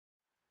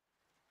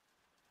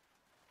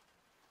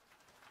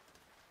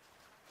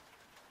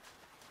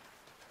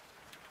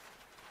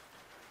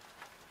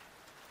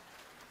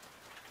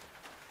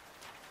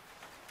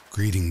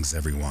Greetings,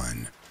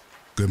 everyone.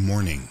 Good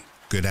morning,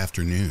 good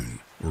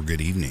afternoon, or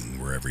good evening,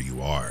 wherever you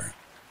are.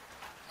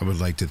 I would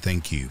like to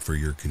thank you for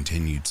your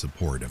continued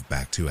support of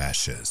Back to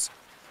Ashes.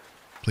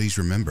 Please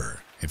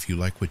remember, if you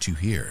like what you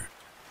hear,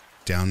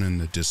 down in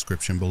the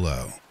description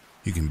below,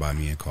 you can buy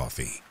me a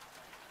coffee.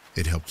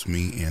 It helps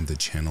me and the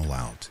channel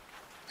out,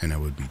 and I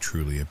would be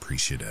truly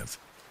appreciative.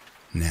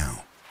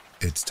 Now,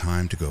 it's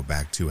time to go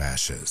back to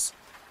ashes.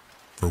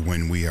 For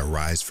when we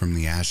arise from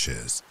the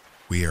ashes,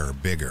 we are a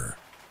bigger,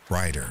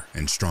 brighter,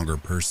 and stronger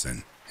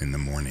person in the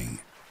morning.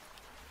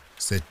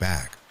 Sit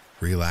back,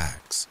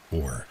 relax,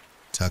 or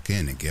tuck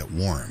in and get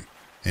warm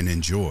and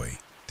enjoy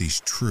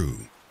these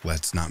true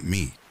Let's Not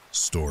Meet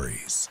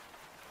stories.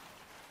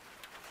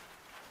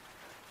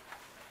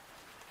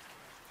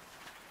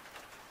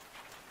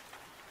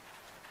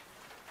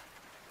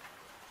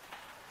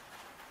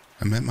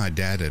 I met my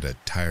dad at a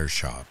tire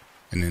shop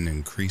in an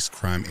increased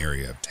crime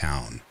area of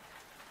town.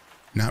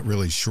 Not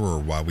really sure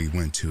why we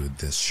went to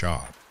this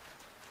shop.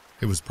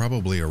 It was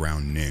probably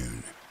around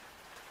noon.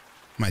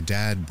 My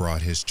dad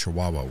brought his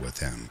chihuahua with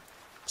him,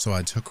 so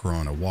I took her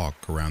on a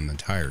walk around the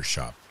tire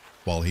shop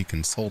while he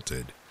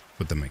consulted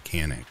with the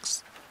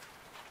mechanics.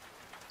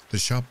 The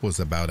shop was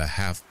about a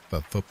half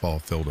a football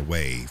field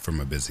away from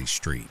a busy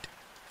street,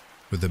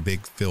 with a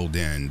big filled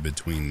in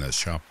between the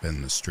shop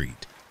and the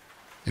street,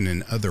 in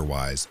an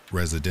otherwise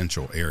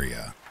residential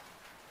area.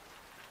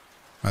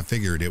 I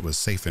figured it was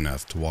safe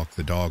enough to walk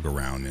the dog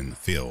around in the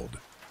field,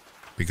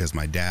 because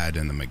my dad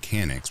and the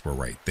mechanics were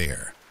right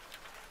there.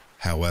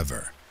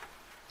 However,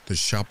 the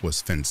shop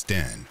was fenced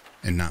in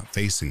and not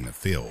facing the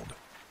field,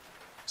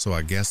 so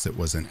I guess it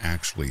wasn't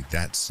actually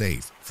that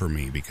safe for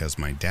me because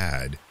my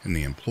dad and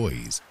the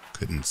employees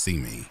couldn't see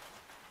me.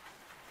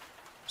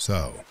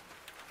 So,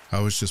 I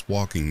was just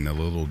walking the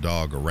little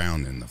dog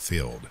around in the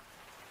field,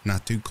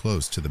 not too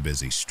close to the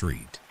busy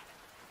street,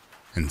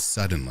 and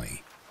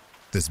suddenly,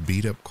 this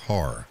beat-up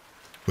car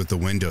with the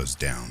windows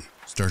down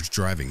starts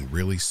driving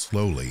really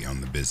slowly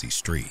on the busy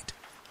street,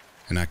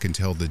 and I can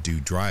tell the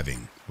dude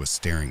driving was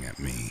staring at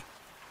me.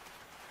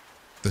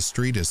 The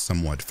street is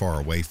somewhat far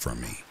away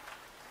from me,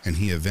 and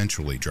he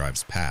eventually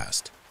drives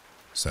past,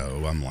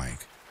 so I'm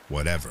like,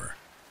 whatever.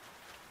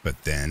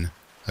 But then,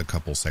 a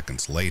couple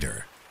seconds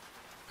later,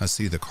 I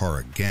see the car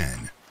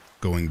again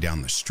going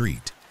down the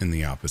street in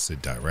the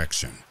opposite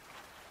direction,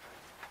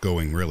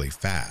 going really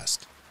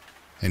fast,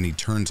 and he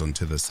turns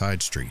onto the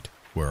side street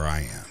where I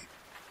am.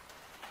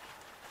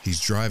 He's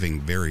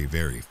driving very,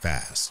 very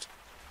fast,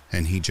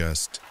 and he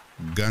just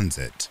guns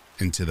it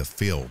into the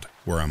field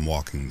where I'm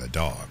walking the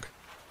dog,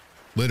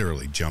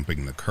 literally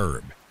jumping the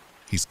curb.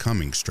 He's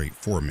coming straight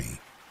for me,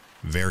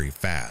 very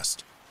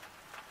fast,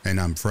 and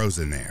I'm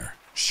frozen there,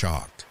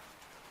 shocked,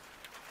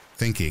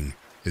 thinking,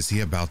 is he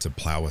about to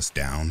plow us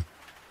down?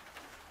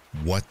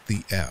 What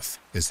the F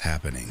is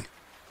happening?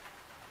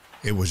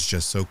 It was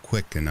just so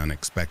quick and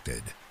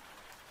unexpected.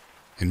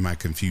 In my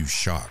confused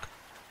shock,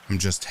 I'm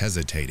just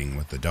hesitating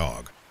with the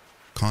dog,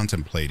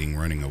 contemplating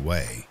running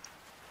away,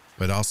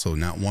 but also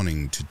not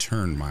wanting to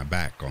turn my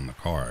back on the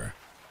car.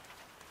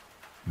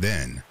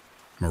 Then,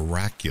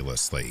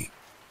 miraculously,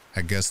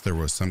 I guess there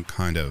was some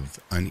kind of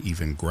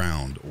uneven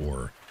ground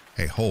or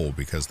a hole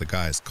because the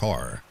guy's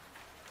car,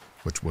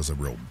 which was a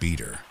real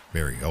beater,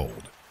 very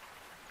old,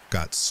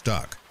 got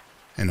stuck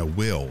and a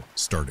wheel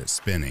started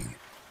spinning.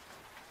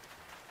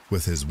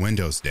 With his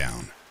windows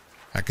down,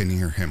 I can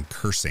hear him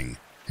cursing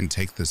and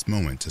take this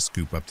moment to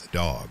scoop up the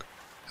dog,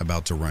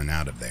 about to run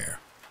out of there.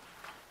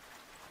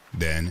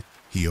 Then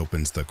he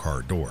opens the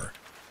car door,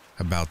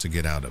 about to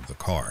get out of the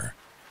car.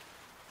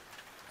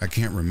 I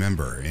can't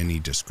remember any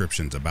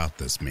descriptions about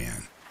this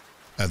man,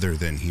 other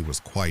than he was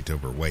quite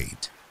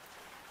overweight.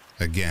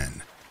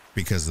 Again,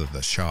 because of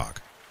the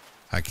shock,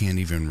 I can't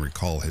even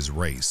recall his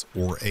race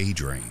or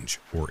age range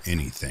or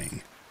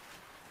anything.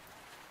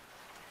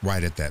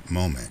 Right at that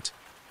moment,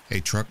 a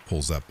truck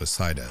pulls up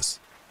beside us,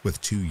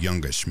 with two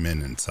youngish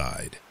men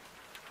inside.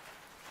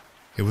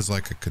 It was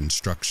like a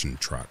construction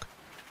truck.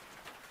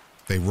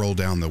 They roll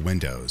down the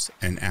windows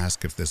and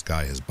ask if this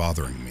guy is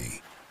bothering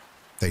me.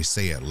 They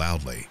say it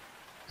loudly,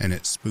 and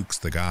it spooks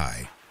the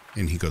guy,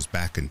 and he goes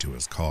back into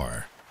his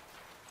car.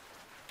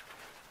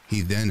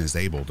 He then is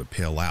able to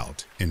peel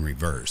out in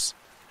reverse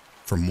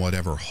from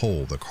whatever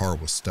hole the car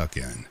was stuck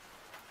in.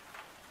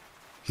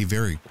 He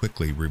very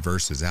quickly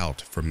reverses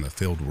out from the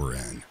field we're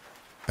in,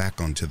 back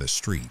onto the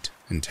street,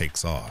 and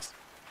takes off.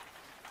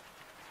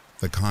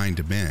 The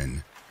kind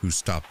men who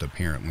stopped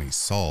apparently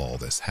saw all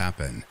this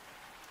happen.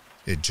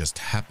 It just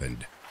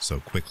happened so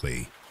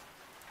quickly.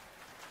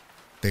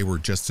 They were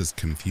just as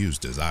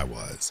confused as I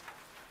was.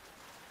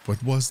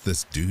 What was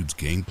this dude's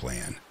game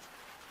plan?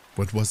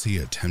 What was he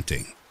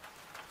attempting?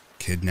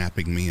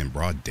 Kidnapping me in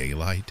broad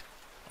daylight,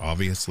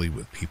 obviously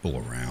with people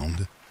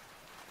around?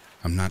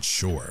 I'm not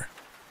sure.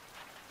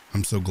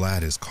 I'm so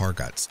glad his car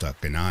got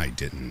stuck and I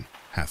didn't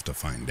have to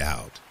find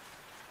out.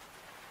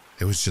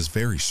 It was just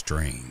very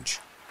strange.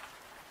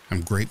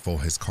 I'm grateful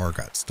his car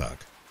got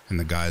stuck and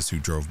the guys who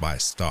drove by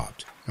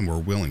stopped and were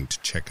willing to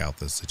check out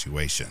the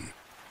situation.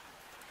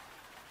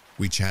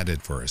 We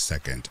chatted for a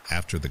second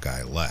after the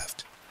guy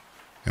left,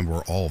 and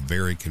were all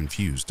very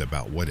confused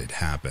about what had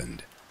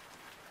happened.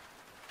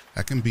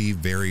 I can be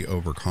very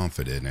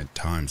overconfident at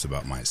times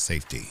about my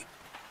safety,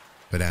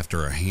 but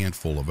after a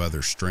handful of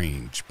other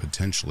strange,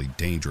 potentially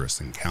dangerous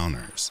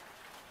encounters,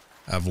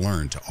 I've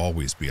learned to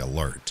always be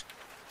alert.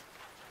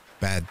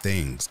 Bad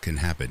things can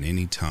happen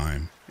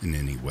anytime and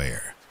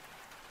anywhere.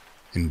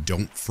 And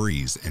don't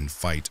freeze in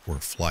fight or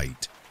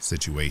flight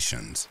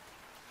situations.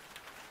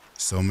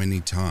 So many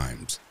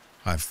times,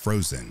 I've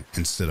frozen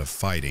instead of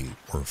fighting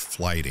or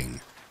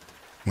flighting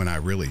when I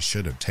really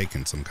should have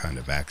taken some kind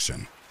of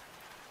action.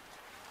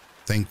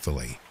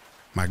 Thankfully,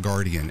 my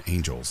guardian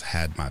angels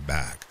had my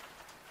back,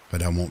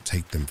 but I won't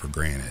take them for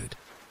granted.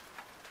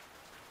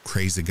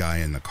 Crazy guy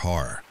in the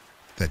car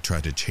that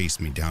tried to chase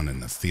me down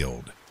in the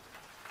field.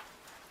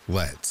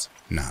 Let's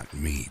not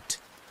meet.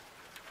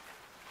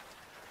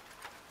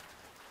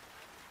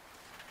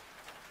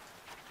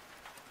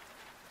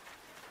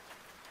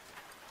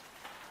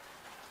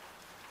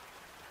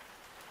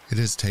 It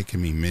has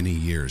taken me many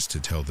years to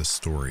tell this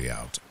story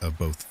out of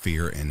both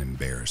fear and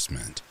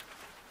embarrassment.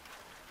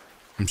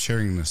 I'm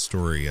sharing this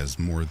story as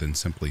more than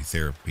simply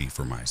therapy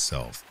for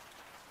myself,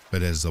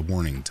 but as a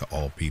warning to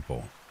all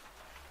people.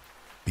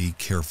 Be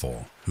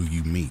careful who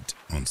you meet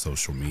on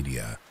social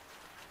media.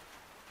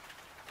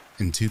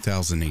 In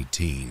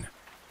 2018,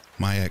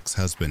 my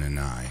ex-husband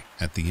and I,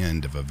 at the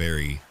end of a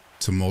very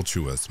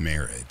tumultuous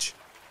marriage,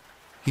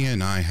 he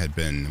and I had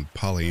been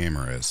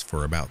polyamorous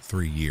for about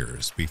 3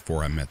 years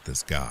before I met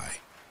this guy.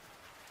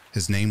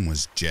 His name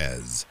was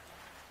Jez.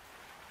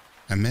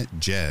 I met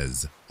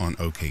Jez on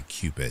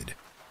OkCupid.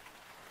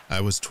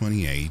 I was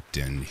 28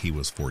 and he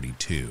was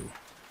 42.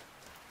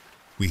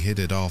 We hit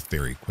it off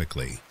very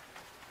quickly.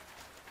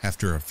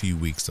 After a few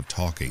weeks of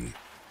talking,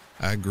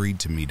 I agreed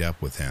to meet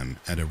up with him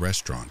at a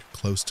restaurant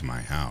close to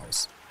my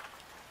house.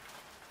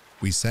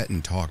 We sat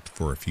and talked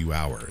for a few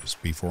hours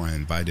before I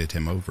invited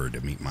him over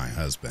to meet my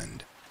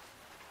husband.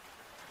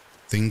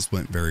 Things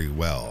went very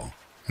well,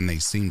 and they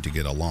seemed to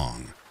get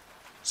along,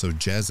 so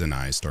Jez and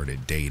I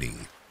started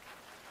dating.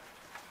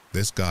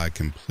 This guy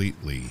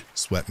completely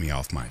swept me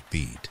off my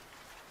feet.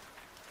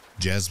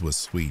 Jez was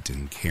sweet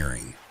and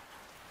caring.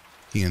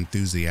 He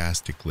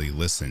enthusiastically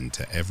listened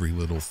to every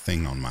little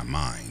thing on my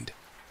mind,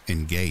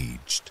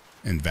 engaged,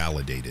 and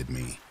validated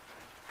me.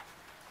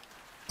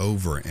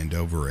 Over and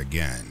over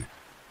again,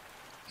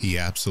 he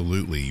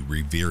absolutely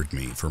revered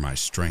me for my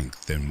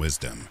strength and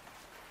wisdom.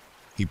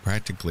 He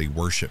practically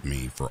worshiped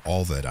me for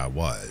all that I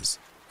was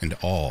and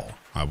all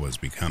I was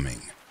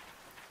becoming.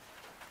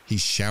 He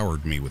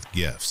showered me with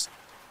gifts,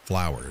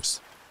 flowers,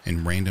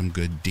 and random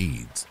good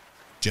deeds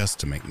just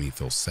to make me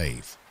feel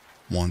safe,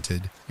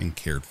 wanted, and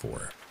cared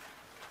for.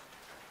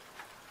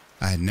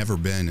 I had never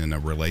been in a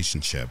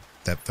relationship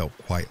that felt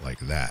quite like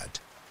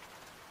that.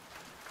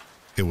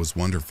 It was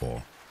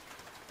wonderful.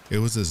 It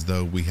was as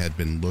though we had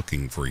been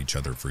looking for each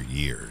other for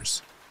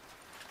years.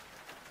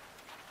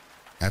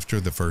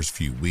 After the first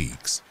few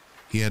weeks,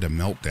 he had a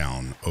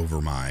meltdown over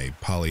my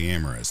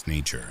polyamorous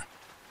nature.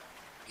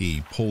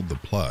 He pulled the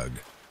plug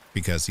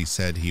because he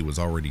said he was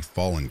already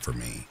falling for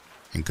me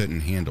and couldn't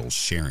handle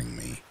sharing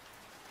me.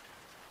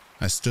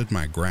 I stood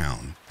my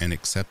ground and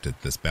accepted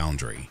this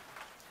boundary,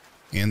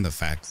 and the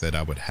fact that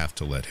I would have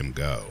to let him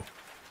go.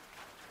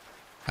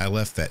 I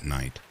left that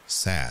night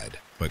sad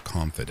but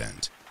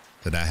confident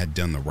that I had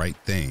done the right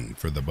thing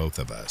for the both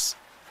of us.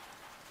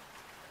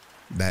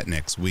 That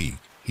next week,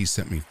 he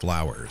sent me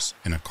flowers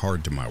and a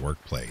card to my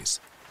workplace,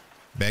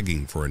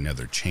 begging for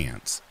another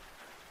chance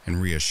and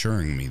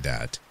reassuring me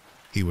that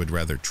he would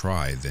rather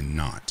try than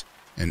not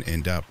and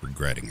end up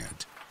regretting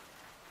it.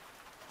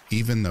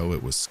 Even though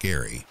it was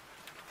scary,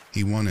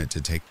 he wanted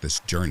to take this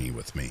journey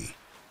with me.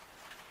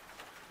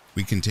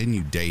 We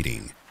continued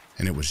dating,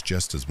 and it was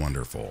just as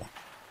wonderful.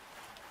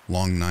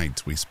 Long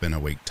nights we spent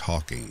awake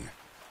talking,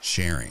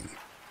 sharing,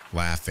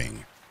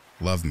 laughing,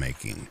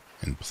 lovemaking,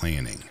 and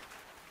planning.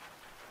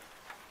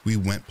 We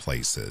went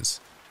places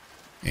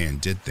and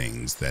did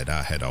things that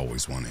I had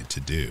always wanted to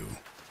do.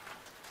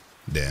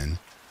 Then,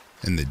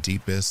 in the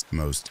deepest,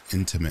 most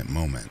intimate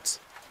moments,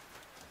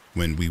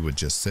 when we would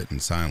just sit in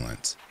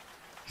silence,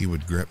 he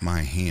would grip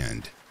my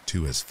hand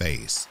to his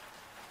face,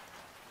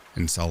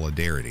 in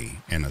solidarity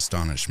and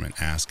astonishment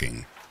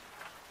asking,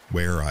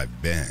 where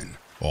I've been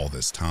all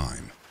this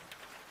time.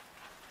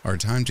 Our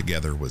time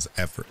together was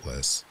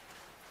effortless.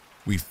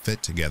 We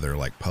fit together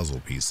like puzzle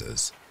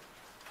pieces.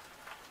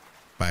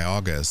 By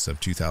August of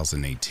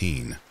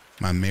 2018,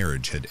 my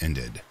marriage had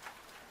ended,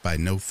 by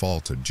no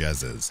fault of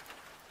Jez's,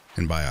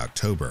 and by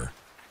October,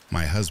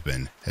 my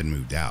husband had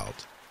moved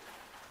out.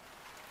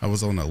 I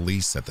was on a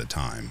lease at the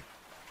time,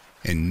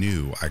 and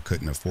knew I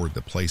couldn't afford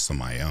the place on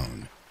my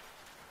own,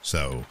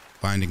 so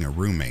finding a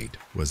roommate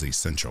was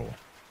essential.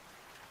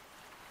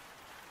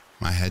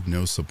 I had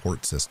no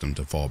support system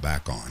to fall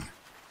back on,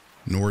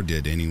 nor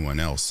did anyone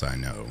else I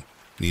know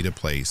need a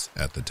place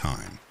at the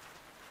time,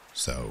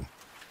 so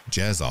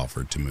Jez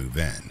offered to move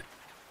in.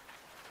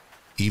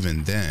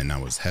 Even then, I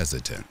was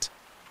hesitant.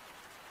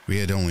 We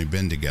had only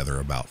been together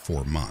about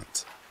 4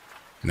 months,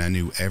 and I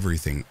knew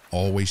everything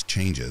always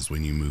changes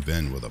when you move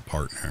in with a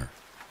partner.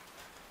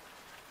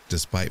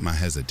 Despite my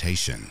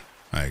hesitation,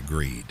 I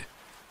agreed.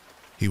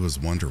 He was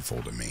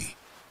wonderful to me.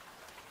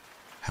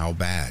 How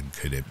bad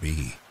could it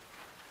be?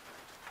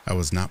 I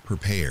was not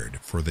prepared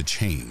for the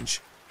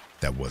change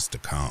that was to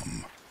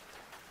come.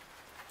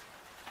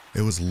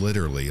 It was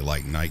literally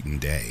like night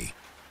and day.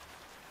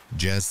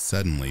 Jez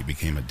suddenly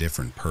became a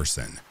different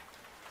person.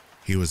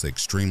 He was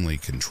extremely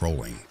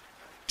controlling,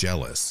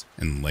 jealous,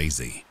 and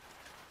lazy.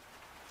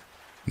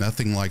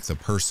 Nothing like the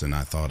person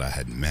I thought I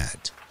had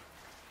met.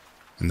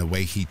 And the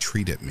way he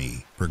treated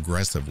me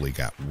progressively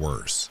got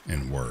worse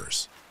and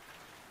worse.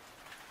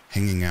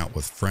 Hanging out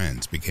with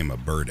friends became a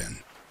burden,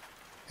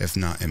 if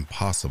not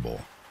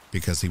impossible,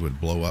 because he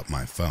would blow up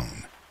my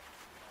phone,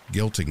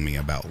 guilting me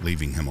about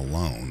leaving him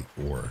alone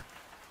or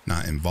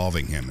not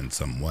involving him in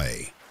some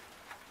way.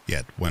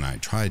 Yet when I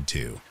tried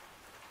to,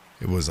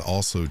 it was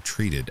also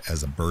treated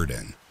as a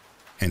burden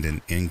and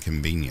an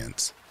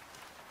inconvenience,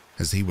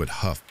 as he would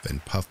huff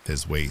and puff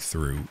his way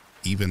through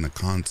even the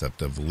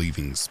concept of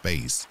leaving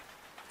space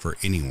for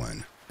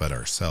anyone but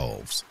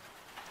ourselves.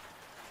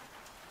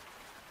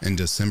 In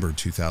December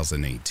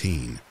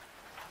 2018,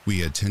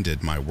 we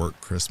attended my work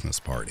Christmas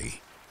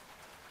party.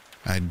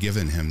 I had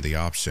given him the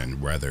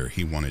option whether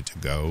he wanted to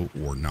go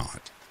or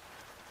not.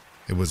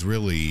 It was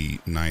really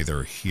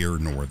neither here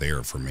nor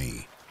there for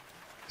me,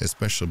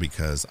 especially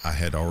because I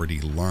had already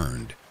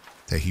learned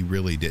that he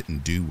really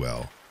didn't do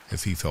well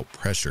if he felt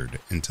pressured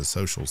into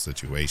social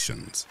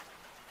situations.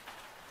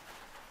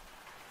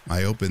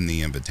 I opened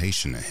the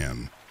invitation to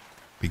him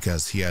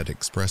because he had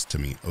expressed to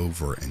me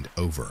over and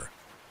over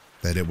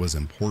that it was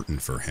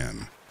important for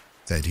him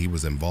that he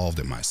was involved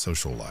in my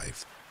social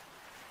life.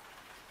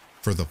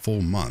 For the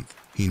full month,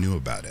 he knew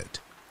about it.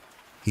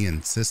 He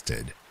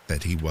insisted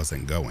that he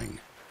wasn't going.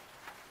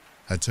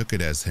 I took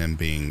it as him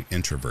being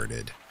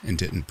introverted and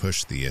didn't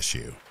push the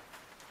issue.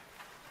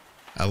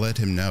 I let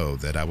him know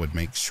that I would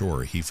make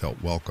sure he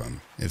felt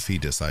welcome if he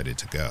decided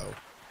to go,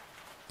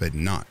 but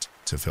not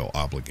to feel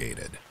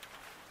obligated.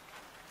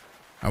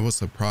 I was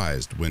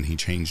surprised when he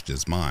changed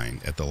his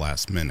mind at the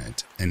last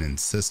minute and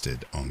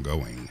insisted on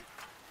going.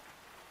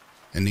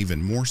 And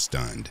even more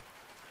stunned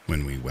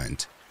when we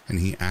went and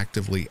he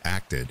actively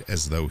acted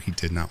as though he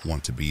did not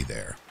want to be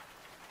there.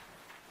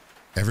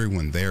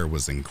 Everyone there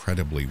was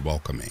incredibly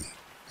welcoming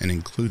and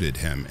included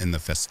him in the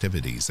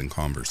festivities and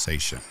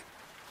conversation.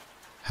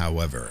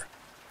 However,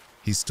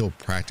 he still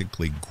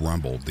practically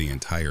grumbled the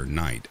entire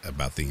night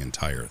about the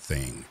entire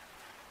thing,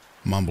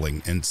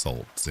 mumbling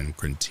insults and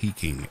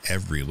critiquing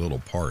every little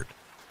part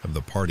of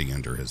the party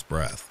under his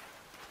breath,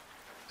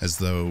 as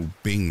though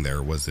being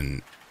there was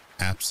an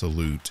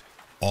absolute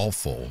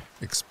awful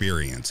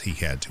experience he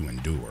had to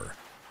endure.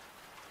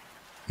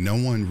 No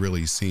one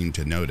really seemed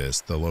to notice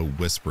the low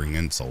whispering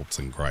insults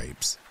and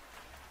gripes.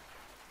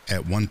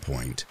 At one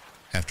point,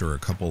 after a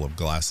couple of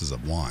glasses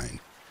of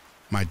wine,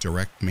 my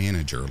direct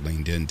manager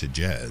leaned into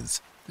Jez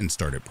and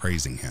started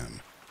praising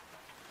him.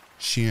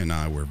 She and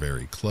I were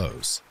very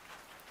close.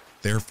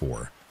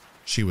 Therefore,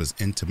 she was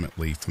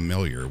intimately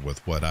familiar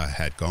with what I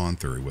had gone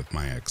through with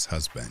my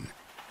ex-husband.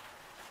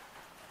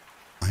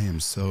 "I am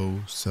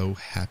so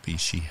happy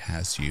she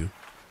has you,"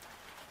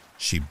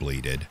 she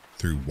bleated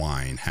through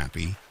wine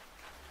happy.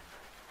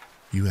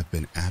 "You have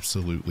been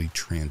absolutely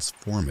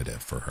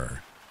transformative for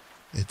her.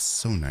 It's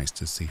so nice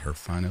to see her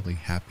finally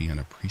happy and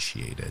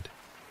appreciated."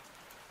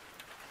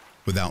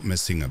 Without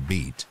missing a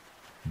beat,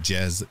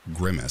 Jez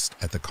grimaced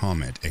at the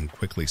comment and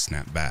quickly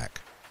snapped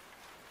back.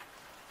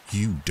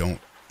 "You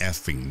don't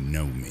effing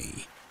know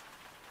me."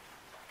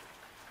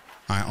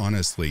 I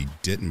honestly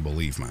didn't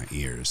believe my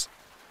ears.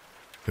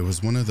 It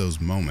was one of those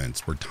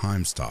moments where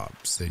time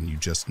stops and you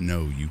just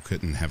know you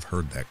couldn't have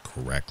heard that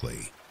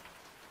correctly.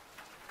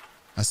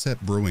 I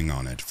sat brewing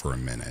on it for a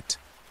minute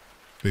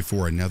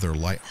before another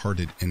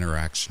light-hearted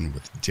interaction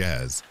with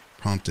Jez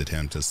prompted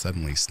him to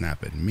suddenly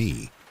snap at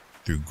me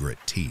through grit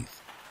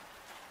teeth.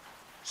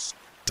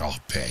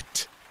 "Stop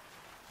it."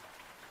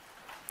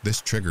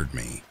 This triggered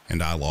me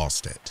and I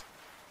lost it.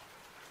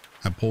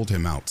 I pulled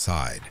him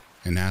outside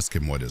and asked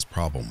him what his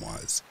problem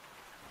was.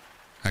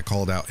 I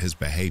called out his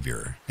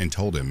behavior and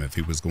told him if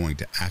he was going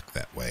to act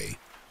that way,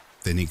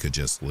 then he could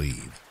just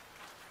leave.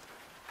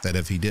 That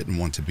if he didn't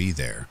want to be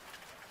there,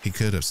 he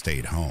could have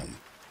stayed home.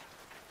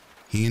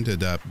 He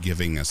ended up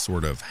giving a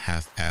sort of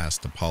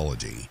half-assed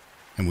apology,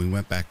 and we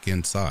went back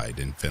inside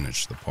and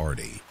finished the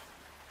party.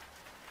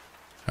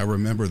 I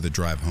remember the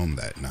drive home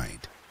that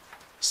night,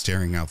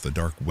 staring out the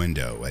dark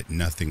window at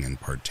nothing in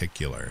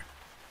particular,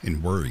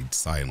 in worried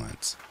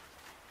silence.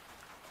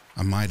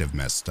 I might have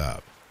messed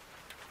up,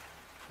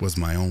 was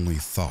my only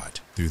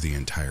thought through the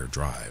entire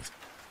drive.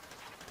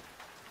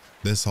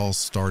 This all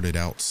started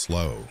out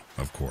slow,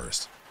 of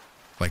course,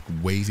 like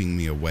waving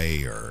me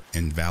away or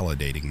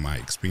invalidating my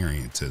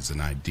experiences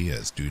and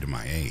ideas due to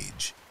my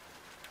age.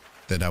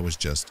 That I was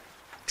just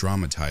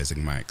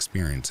dramatizing my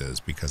experiences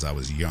because I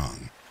was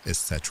young,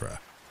 etc.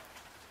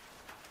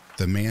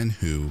 The man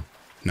who,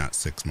 not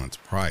 6 months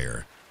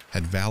prior,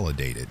 had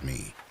validated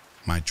me,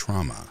 my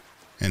trauma,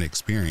 and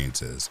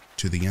experiences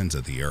to the ends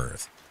of the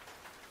earth.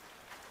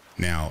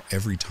 Now,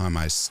 every time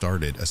I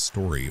started a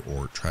story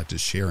or tried to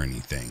share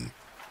anything,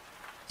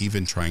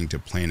 even trying to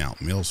plan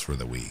out meals for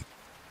the week,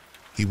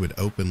 he would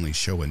openly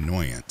show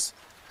annoyance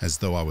as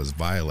though I was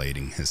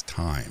violating his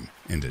time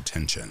and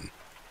attention.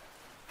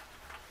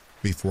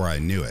 Before I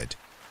knew it,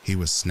 he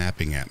was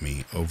snapping at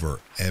me over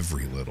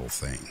every little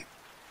thing.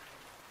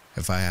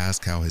 If I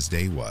asked how his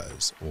day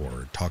was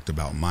or talked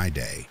about my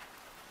day,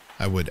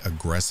 I would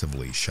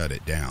aggressively shut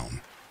it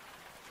down.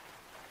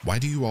 Why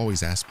do you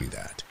always ask me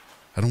that?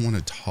 I don't want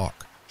to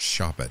talk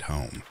shop at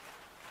home.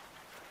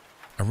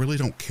 I really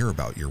don't care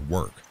about your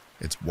work.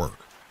 It's work.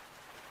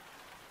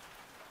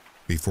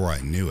 Before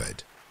I knew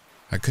it,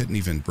 I couldn't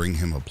even bring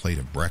him a plate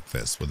of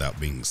breakfast without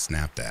being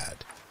snapped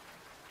at.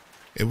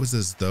 It was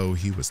as though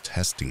he was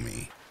testing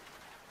me.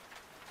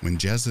 When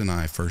Jez and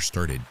I first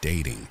started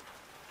dating,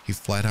 he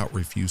flat out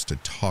refused to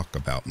talk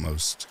about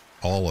most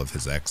all of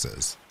his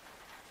exes.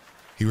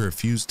 He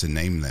refused to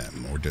name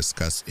them or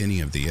discuss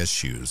any of the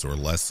issues or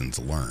lessons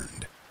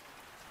learned.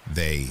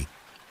 They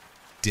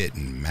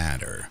didn't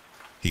matter,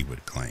 he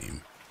would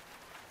claim.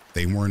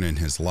 They weren't in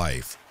his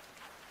life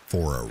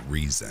for a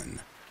reason.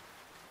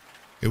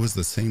 It was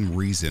the same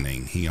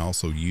reasoning he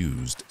also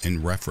used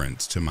in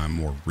reference to my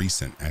more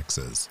recent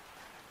exes.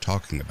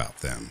 Talking about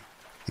them,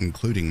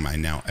 including my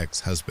now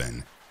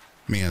ex-husband,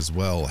 may as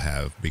well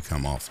have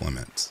become off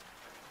limits.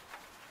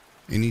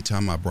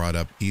 Anytime I brought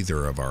up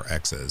either of our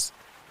exes,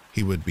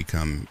 he would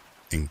become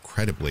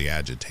incredibly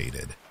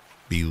agitated,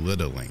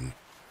 belittling,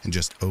 and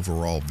just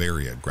overall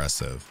very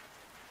aggressive.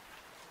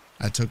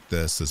 I took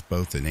this as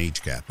both an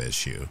age gap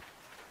issue,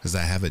 as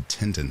I have a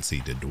tendency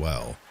to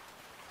dwell,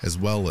 as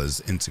well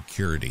as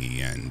insecurity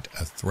and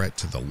a threat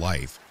to the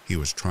life he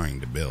was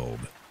trying to build.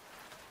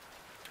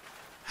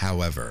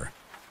 However,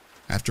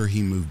 after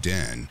he moved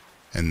in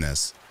and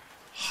this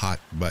hot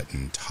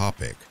button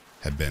topic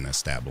had been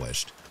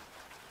established,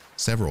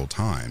 several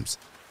times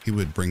he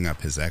would bring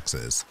up his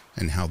exes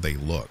and how they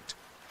looked,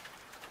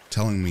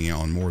 telling me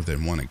on more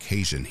than one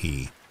occasion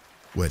he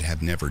would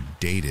have never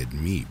dated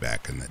me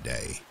back in the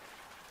day,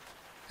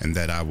 and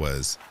that I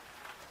was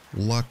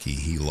lucky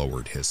he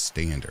lowered his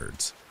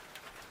standards.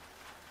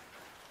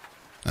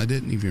 I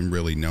didn't even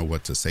really know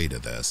what to say to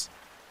this.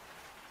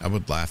 I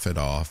would laugh it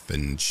off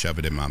and shove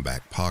it in my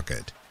back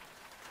pocket.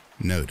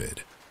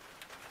 Noted.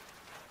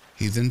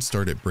 He then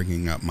started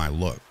bringing up my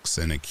looks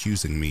and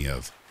accusing me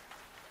of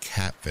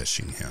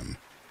catfishing him.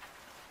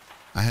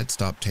 I had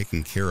stopped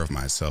taking care of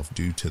myself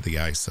due to the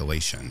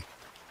isolation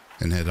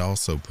and had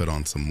also put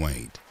on some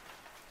weight.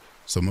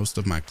 So most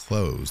of my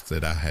clothes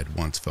that I had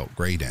once felt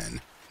great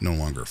in no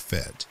longer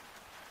fit.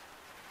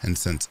 And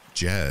since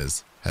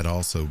Jez had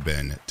also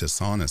been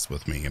dishonest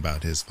with me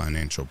about his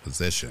financial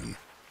position,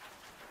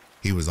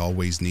 he was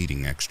always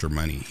needing extra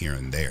money here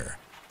and there,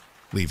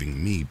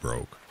 leaving me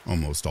broke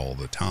almost all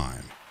the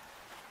time.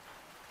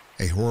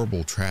 A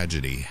horrible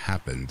tragedy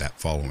happened that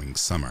following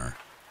summer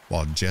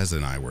while Jez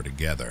and I were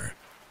together.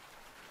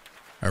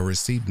 I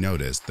received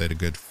notice that a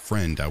good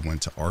friend I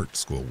went to art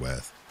school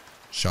with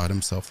shot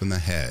himself in the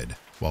head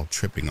while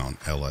tripping on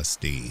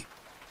LSD.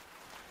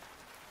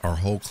 Our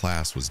whole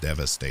class was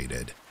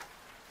devastated.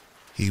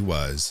 He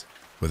was,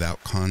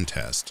 without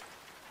contest,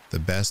 the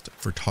best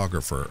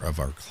photographer of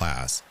our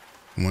class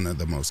and one of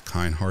the most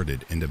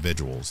kind-hearted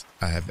individuals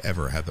I have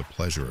ever had the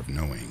pleasure of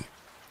knowing.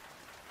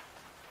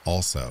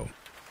 Also,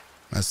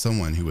 as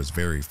someone who was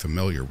very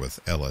familiar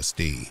with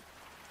LSD,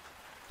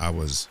 I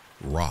was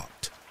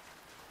rocked.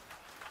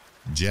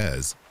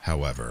 Jez,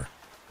 however,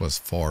 was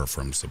far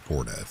from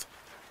supportive.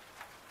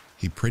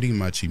 He pretty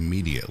much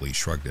immediately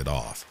shrugged it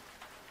off.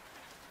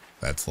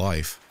 That's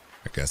life.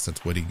 I guess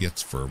that's what he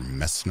gets for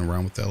messing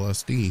around with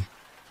LSD.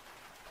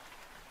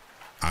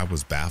 I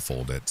was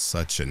baffled at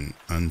such an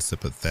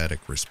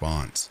unsympathetic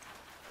response,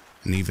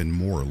 and even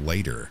more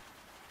later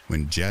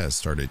when Jez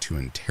started to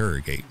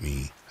interrogate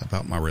me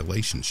about my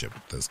relationship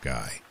with this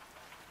guy,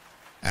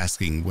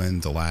 asking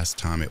when the last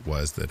time it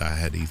was that I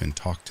had even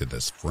talked to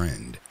this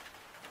friend.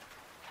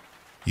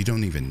 You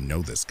don't even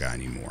know this guy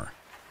anymore.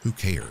 Who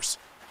cares?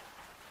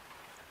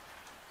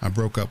 I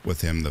broke up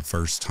with him the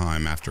first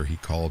time after he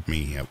called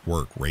me at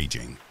work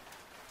raging.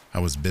 I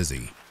was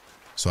busy,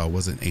 so I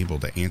wasn't able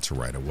to answer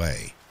right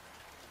away.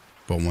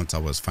 But once I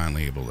was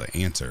finally able to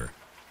answer,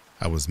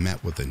 I was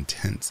met with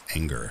intense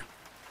anger.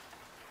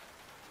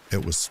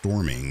 It was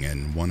storming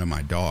and one of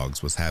my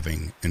dogs was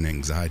having an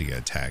anxiety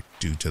attack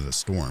due to the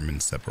storm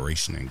and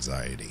separation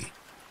anxiety.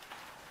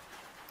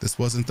 This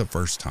wasn't the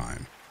first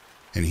time,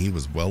 and he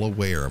was well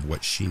aware of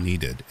what she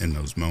needed in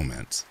those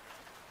moments.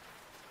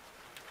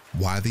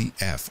 Why the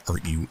F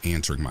aren't you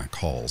answering my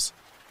calls?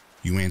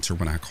 You answer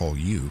when I call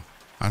you.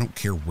 I don't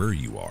care where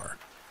you are.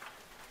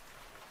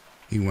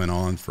 He went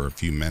on for a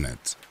few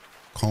minutes,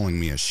 calling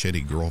me a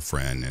shitty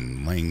girlfriend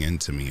and laying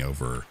into me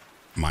over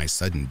my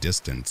sudden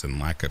distance and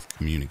lack of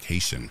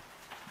communication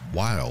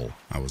while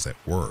I was at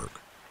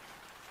work.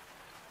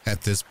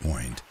 At this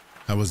point,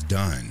 I was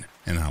done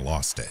and I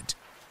lost it.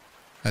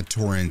 I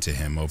tore into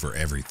him over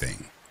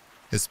everything.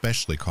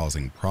 especially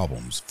causing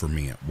problems for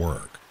me at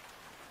work.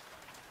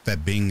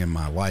 That being in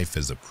my life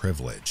is a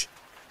privilege,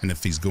 and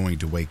if he's going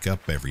to wake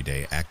up every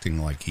day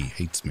acting like he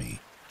hates me,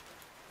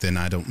 then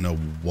I don't know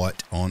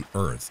what on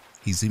earth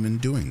he's even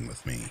doing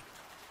with me.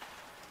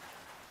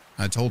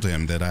 I told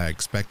him that I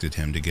expected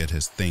him to get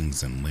his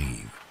things and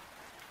leave.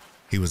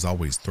 He was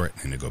always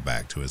threatening to go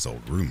back to his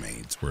old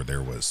roommates where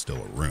there was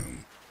still a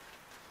room.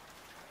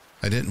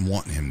 I didn't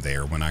want him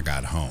there when I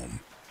got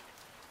home,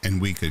 and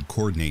we could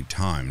coordinate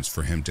times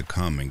for him to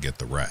come and get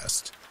the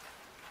rest.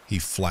 He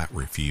flat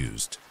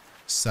refused,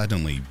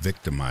 suddenly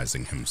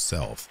victimizing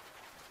himself,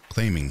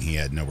 claiming he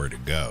had nowhere to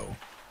go.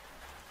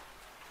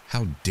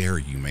 How dare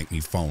you make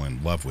me fall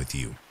in love with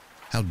you?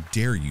 How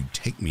dare you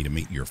take me to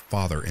meet your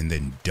father and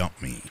then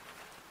dump me?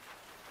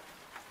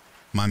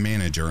 My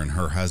manager and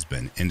her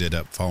husband ended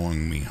up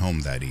following me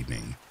home that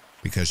evening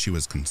because she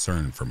was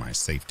concerned for my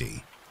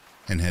safety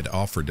and had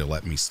offered to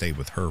let me stay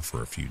with her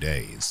for a few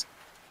days.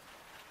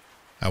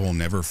 I will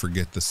never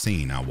forget the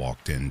scene I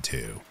walked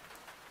into.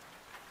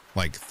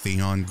 Like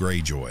Theon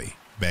Greyjoy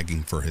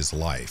begging for his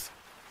life,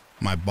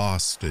 my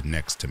boss stood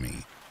next to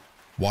me,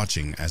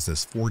 watching as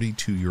this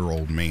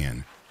 42-year-old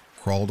man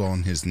crawled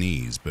on his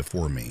knees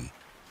before me,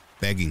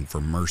 begging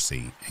for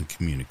mercy and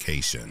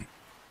communication.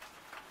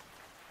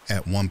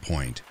 At one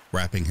point,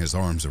 wrapping his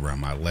arms around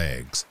my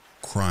legs,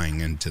 crying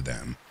into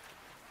them.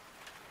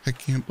 "I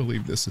can't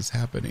believe this is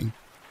happening.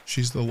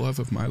 She's the love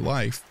of my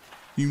life.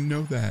 You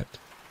know that,"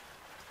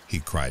 he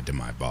cried to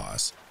my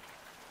boss.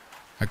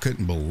 I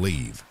couldn't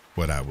believe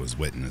what I was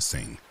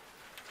witnessing.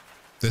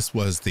 This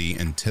was the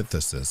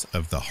antithesis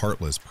of the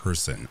heartless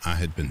person I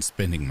had been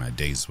spending my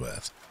days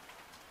with.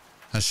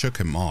 I shook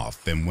him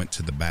off, then went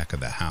to the back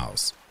of the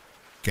house,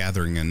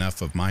 gathering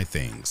enough of my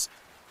things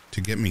to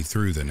get me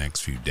through the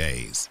next few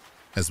days,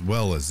 as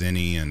well as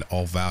any and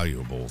all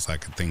valuables I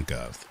could think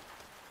of.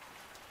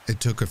 It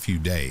took a few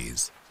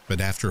days, but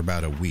after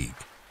about a week,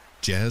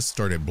 Jez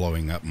started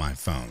blowing up my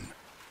phone,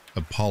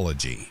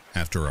 apology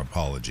after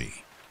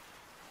apology.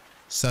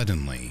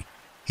 Suddenly,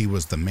 he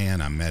was the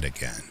man I met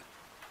again,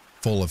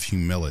 full of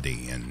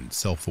humility and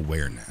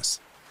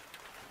self-awareness.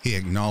 He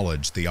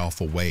acknowledged the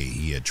awful way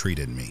he had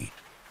treated me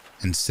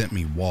and sent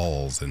me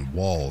walls and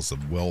walls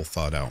of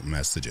well-thought-out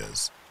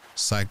messages,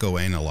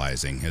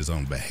 psychoanalyzing his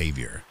own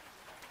behavior,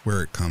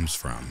 where it comes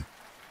from,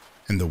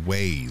 and the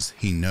ways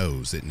he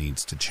knows it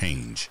needs to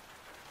change.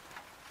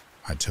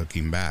 I took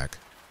him back.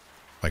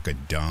 Like a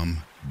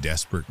dumb,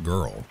 desperate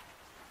girl,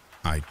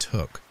 I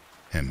took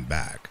him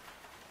back.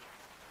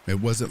 It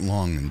wasn't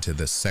long into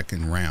the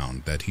second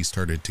round that he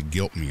started to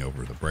guilt me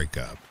over the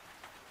breakup.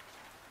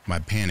 My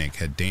panic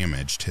had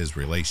damaged his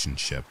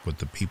relationship with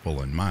the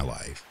people in my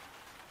life,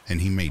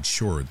 and he made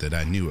sure that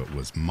I knew it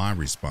was my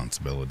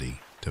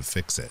responsibility to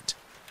fix it.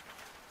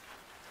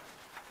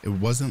 It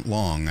wasn't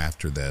long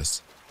after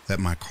this that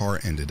my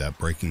car ended up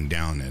breaking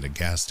down at a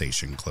gas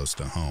station close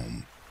to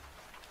home.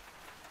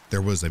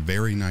 There was a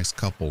very nice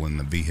couple in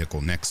the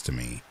vehicle next to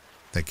me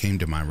that came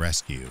to my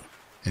rescue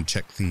and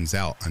checked things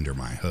out under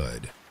my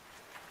hood.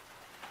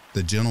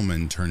 The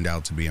gentleman turned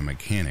out to be a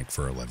mechanic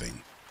for a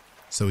living,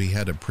 so he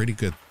had a pretty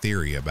good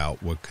theory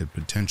about what could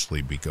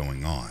potentially be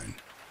going on.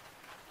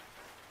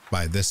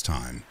 By this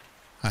time,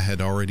 I had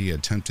already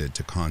attempted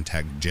to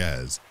contact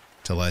Jez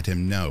to let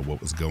him know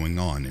what was going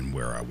on and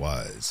where I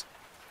was.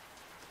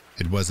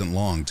 It wasn't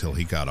long till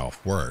he got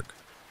off work,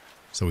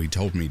 so he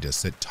told me to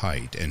sit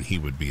tight and he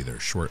would be there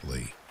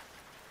shortly.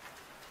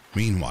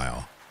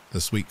 Meanwhile, the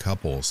sweet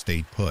couple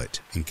stayed put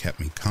and kept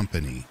me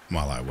company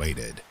while I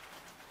waited.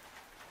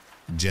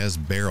 Jez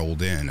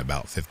barreled in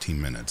about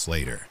 15 minutes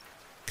later,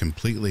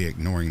 completely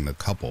ignoring the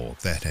couple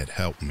that had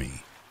helped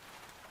me.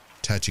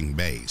 Touching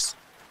base,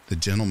 the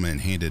gentleman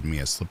handed me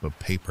a slip of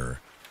paper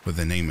with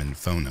a name and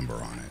phone number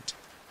on it,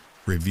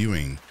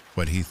 reviewing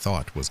what he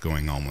thought was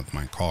going on with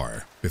my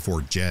car before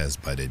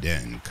Jez butted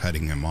in,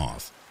 cutting him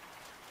off.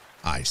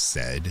 "I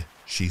said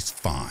she's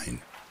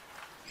fine,"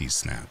 he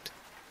snapped.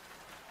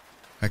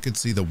 I could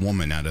see the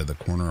woman out of the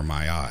corner of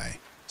my eye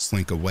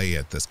slink away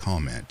at this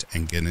comment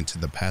and get into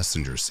the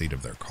passenger seat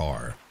of their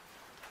car.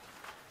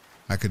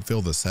 I could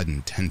feel the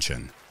sudden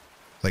tension,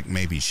 like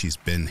maybe she's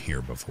been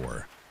here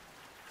before.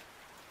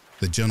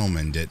 The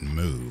gentleman didn't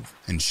move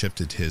and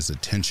shifted his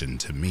attention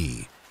to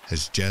me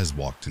as Jez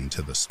walked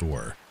into the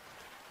store.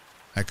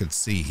 I could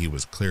see he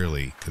was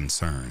clearly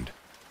concerned.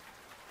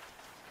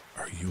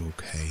 "Are you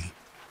okay?"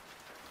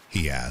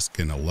 he asked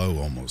in a low,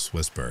 almost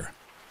whisper.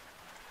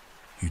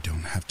 "You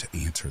don't have to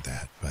answer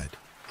that, but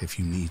if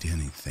you need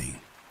anything."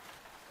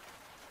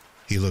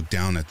 He looked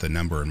down at the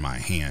number in my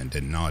hand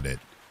and nodded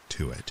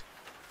to it.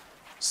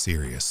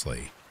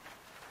 Seriously.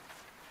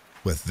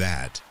 With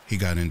that, he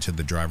got into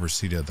the driver's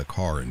seat of the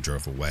car and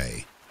drove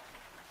away.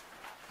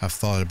 I've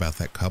thought about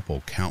that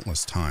couple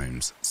countless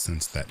times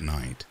since that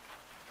night.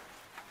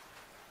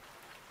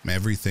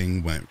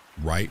 Everything went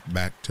right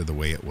back to the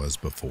way it was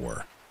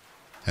before,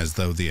 as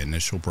though the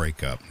initial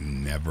breakup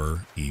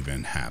never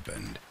even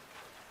happened.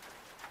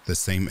 The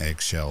same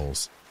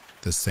eggshells,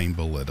 the same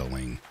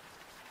belittling.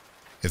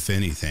 If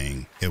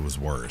anything, it was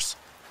worse,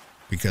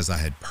 because I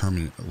had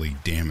permanently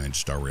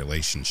damaged our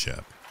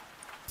relationship.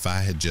 If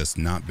I had just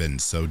not been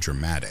so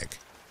dramatic,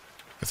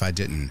 if I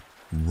didn't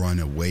run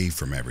away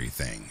from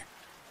everything,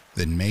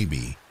 then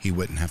maybe he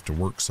wouldn't have to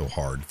work so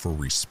hard for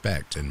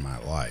respect in my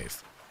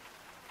life.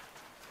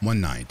 One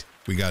night,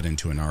 we got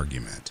into an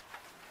argument.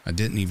 I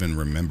didn't even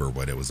remember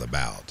what it was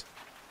about,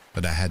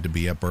 but I had to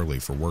be up early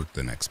for work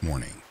the next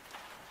morning,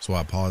 so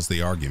I paused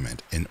the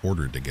argument in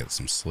order to get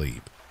some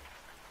sleep.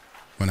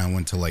 When I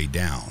went to lay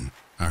down,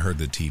 I heard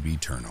the TV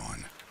turn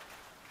on.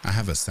 I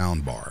have a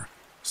sound bar,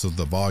 so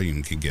the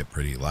volume can get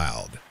pretty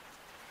loud.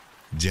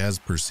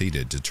 Jez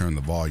proceeded to turn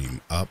the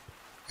volume up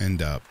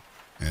and up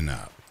and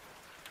up,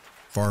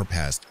 far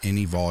past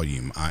any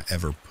volume I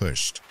ever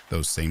pushed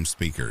those same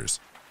speakers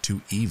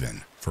to,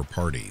 even for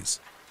parties.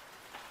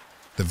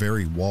 The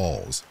very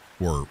walls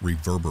were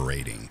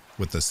reverberating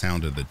with the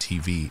sound of the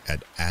TV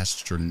at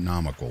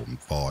astronomical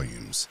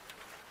volumes.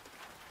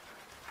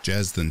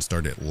 Jez then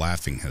started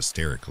laughing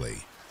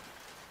hysterically.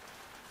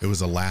 It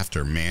was a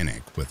laughter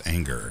manic with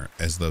anger,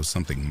 as though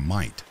something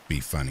might be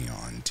funny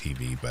on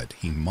TV, but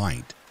he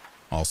might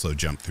also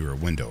jump through a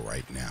window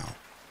right now.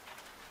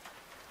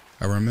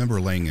 I remember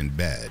laying in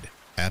bed,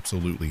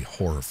 absolutely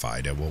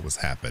horrified at what was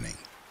happening.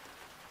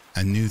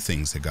 I knew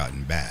things had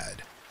gotten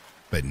bad,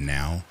 but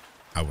now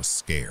I was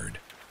scared.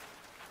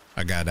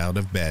 I got out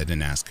of bed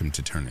and asked him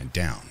to turn it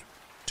down,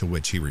 to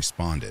which he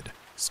responded,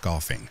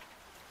 scoffing,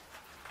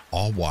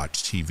 "I'll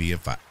watch TV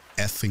if I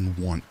effing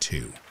want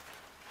to,"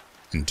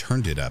 and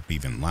turned it up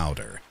even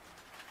louder.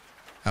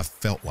 I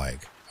felt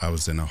like I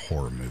was in a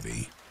horror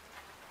movie.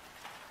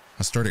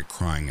 I started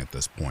crying at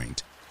this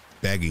point,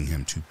 begging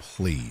him to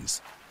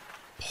please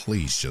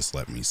just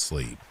let me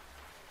sleep.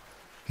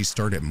 He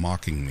started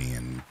mocking me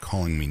and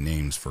calling me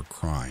names for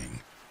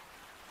crying.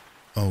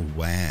 "Oh,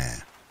 wow,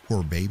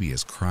 poor baby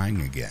is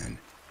crying again.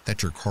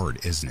 That's your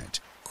card, isn't it?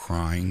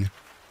 Crying?"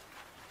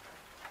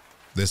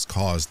 This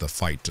caused the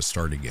fight to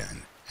start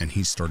again, and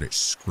he started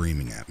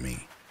screaming at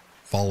me,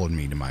 followed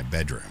me to my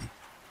bedroom,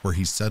 where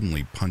he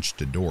suddenly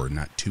punched a door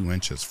not 2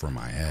 inches from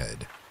my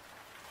head.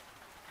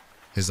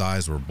 His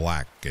eyes were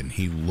black, and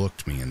he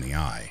looked me in the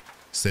eye,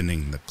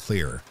 sending the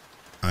clear,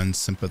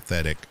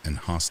 unsympathetic, and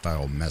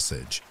hostile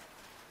message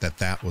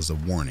that was a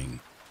warning,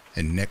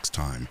 and next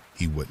time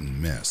he wouldn't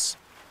miss.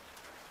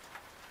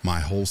 My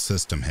whole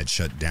system had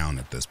shut down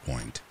at this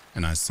point,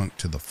 and I sunk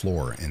to the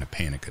floor in a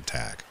panic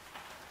attack.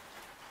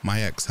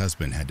 My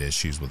ex-husband had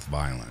issues with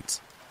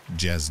violence.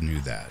 Jez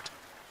knew that.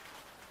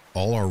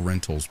 All our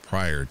rentals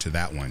prior to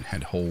that one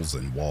had holes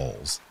in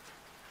walls,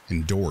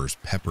 and doors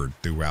peppered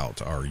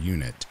throughout our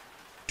unit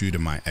due to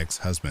my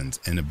ex-husband's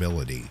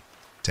inability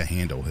to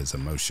handle his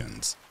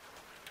emotions.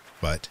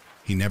 But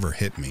he never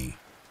hit me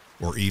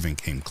or even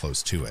came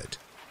close to it.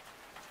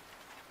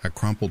 I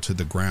crumpled to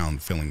the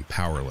ground feeling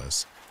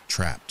powerless,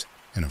 trapped,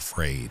 and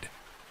afraid.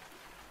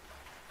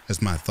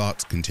 As my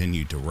thoughts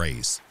continued to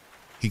race,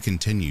 he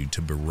continued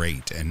to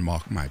berate and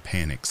mock my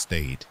panic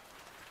state.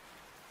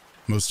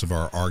 Most of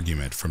our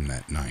argument from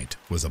that night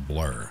was a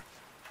blur,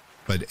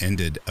 but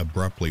ended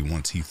abruptly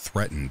once he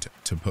threatened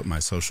to put my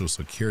social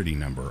security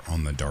number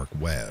on the dark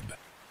web.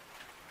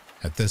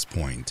 At this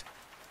point,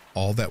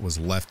 all that was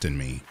left in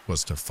me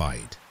was to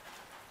fight.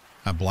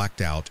 I blacked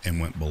out and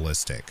went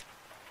ballistic,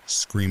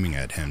 screaming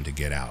at him to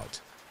get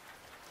out.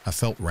 I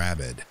felt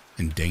rabid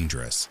and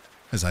dangerous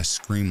as I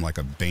screamed like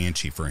a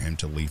banshee for him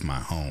to leave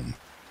my home.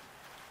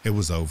 It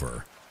was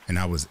over, and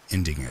I was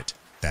ending it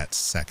that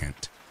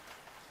second.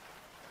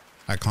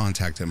 I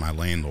contacted my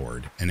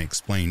landlord and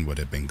explained what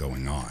had been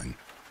going on.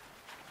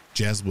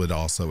 Jez would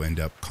also end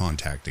up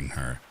contacting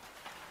her,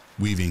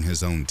 weaving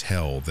his own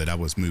tale that I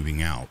was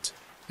moving out,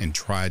 and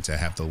tried to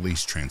have the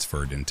lease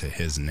transferred into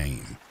his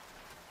name.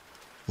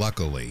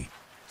 Luckily,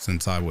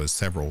 since I was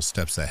several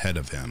steps ahead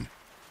of him,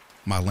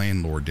 my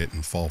landlord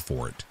didn't fall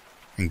for it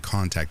and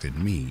contacted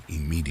me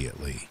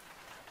immediately.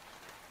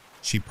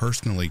 She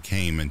personally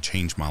came and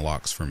changed my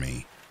locks for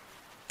me,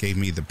 gave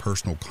me the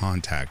personal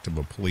contact of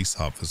a police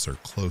officer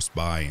close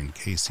by in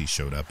case he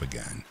showed up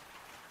again,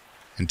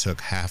 and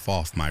took half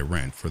off my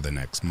rent for the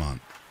next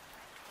month.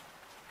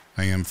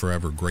 I am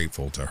forever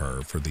grateful to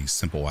her for these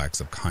simple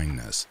acts of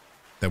kindness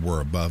that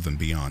were above and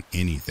beyond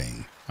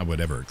anything I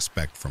would ever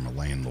expect from a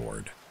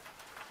landlord.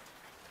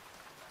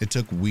 It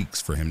took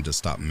weeks for him to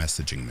stop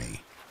messaging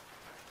me.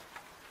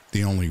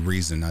 The only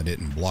reason I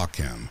didn't block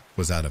him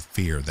was out of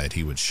fear that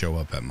he would show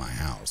up at my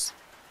house.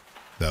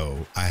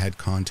 Though I had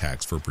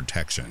contacts for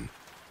protection,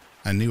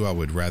 I knew I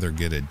would rather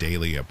get a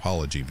daily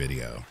apology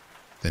video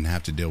than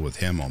have to deal with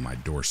him on my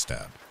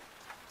doorstep.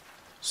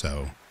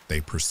 So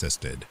they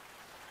persisted.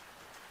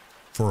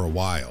 For a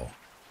while,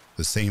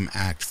 the same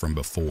act from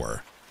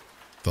before,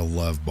 the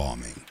love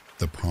bombing,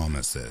 the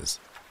promises,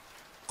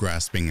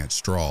 grasping at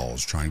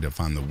straws trying to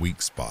find the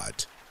weak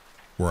spot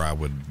where I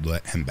would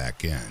let him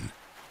back in.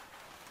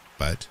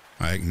 But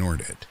I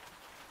ignored it.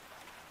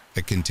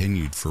 It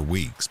continued for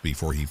weeks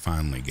before he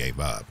finally gave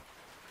up.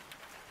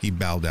 He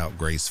bowed out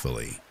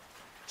gracefully,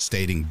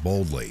 stating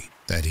boldly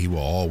that he will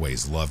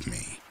always love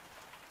me.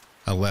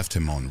 I left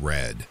him on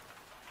red.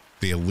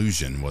 The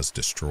illusion was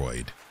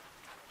destroyed.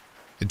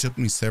 It took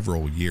me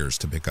several years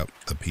to pick up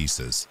the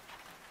pieces.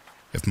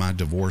 If my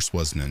divorce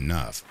wasn't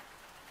enough,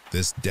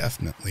 this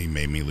definitely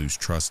made me lose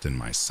trust in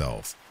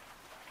myself.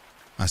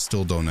 I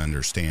still don't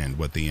understand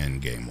what the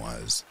end game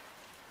was.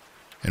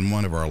 In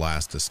one of our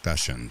last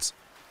discussions,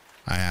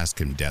 I asked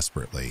him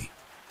desperately,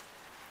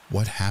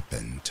 what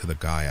happened to the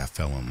guy I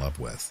fell in love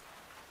with?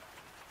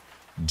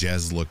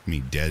 Jez looked me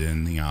dead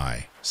in the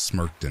eye,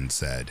 smirked and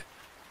said,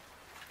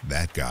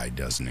 that guy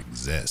doesn't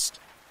exist.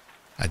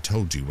 I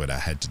told you what I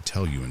had to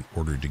tell you in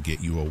order to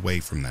get you away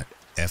from that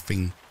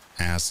effing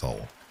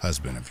asshole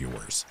husband of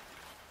yours.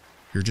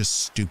 You're just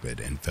stupid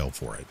and fell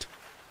for it.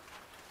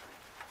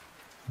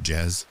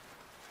 Jez,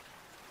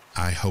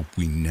 I hope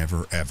we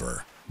never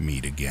ever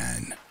meet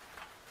again.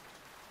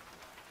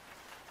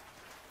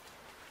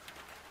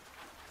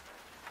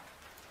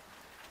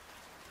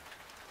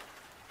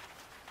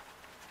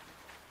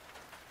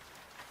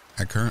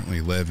 I currently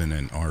live in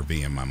an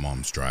RV in my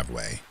mom's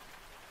driveway.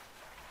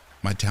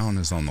 My town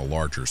is on the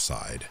larger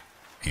side,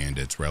 and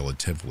it's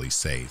relatively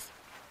safe.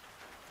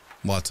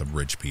 Lots of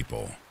rich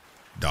people,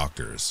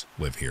 doctors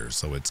live here,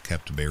 so it's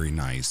kept very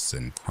nice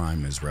and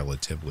crime is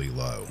relatively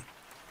low.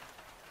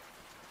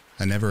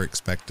 I never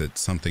expected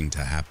something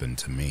to happen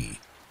to me.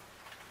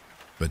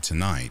 But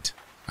tonight,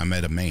 I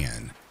met a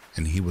man,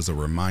 and he was a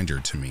reminder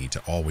to me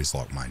to always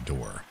lock my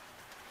door.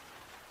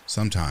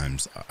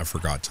 Sometimes I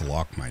forgot to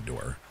lock my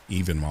door,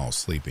 even while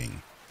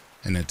sleeping,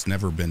 and it's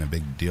never been a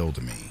big deal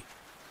to me,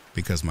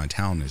 because my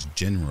town is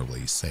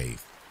generally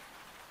safe.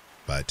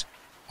 But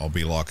I'll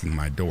be locking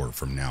my door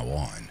from now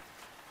on.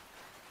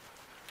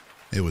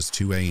 It was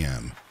 2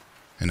 a.m.,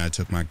 and I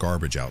took my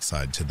garbage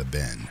outside to the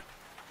bin.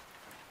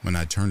 When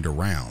I turned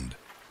around,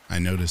 I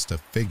noticed a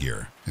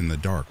figure in the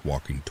dark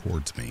walking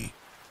towards me.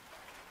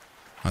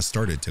 I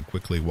started to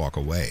quickly walk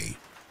away,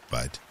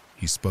 but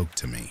he spoke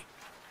to me.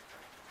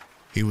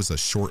 He was a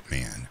short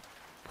man,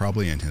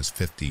 probably in his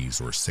 50s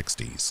or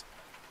 60s.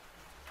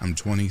 I'm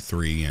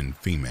 23 and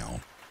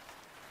female.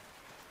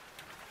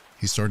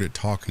 He started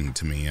talking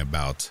to me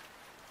about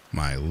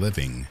my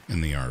living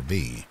in the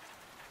RV,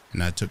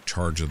 and I took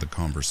charge of the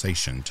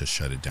conversation to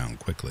shut it down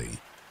quickly.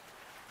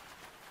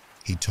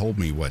 He told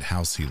me what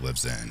house he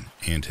lives in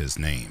and his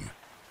name.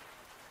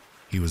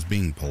 He was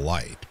being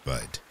polite,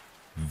 but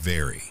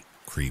very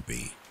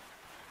creepy.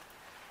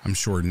 I'm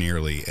sure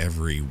nearly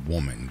every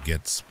woman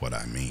gets what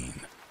I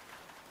mean.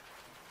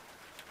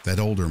 That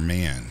older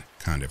man,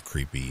 kind of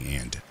creepy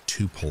and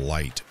too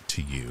polite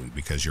to you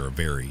because you're a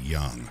very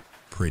young,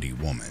 pretty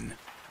woman.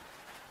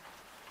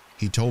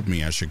 He told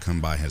me I should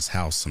come by his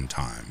house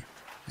sometime,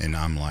 and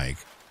I'm like,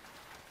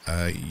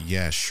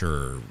 yeah,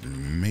 sure,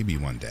 maybe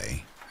one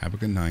day. Have a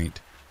good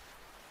night.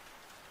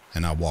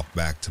 And I walked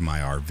back to my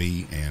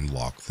RV and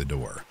locked the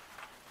door.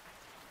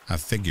 I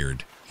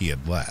figured he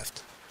had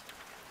left,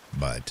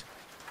 but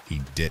he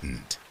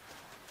didn't.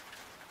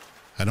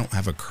 I don't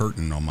have a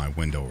curtain on my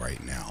window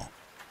right now,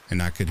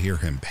 and I could hear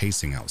him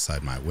pacing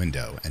outside my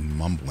window and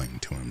mumbling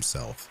to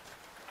himself.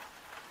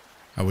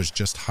 I was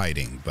just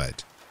hiding,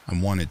 but I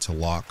wanted to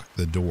lock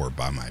the door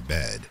by my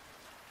bed.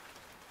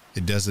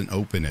 It doesn't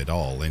open at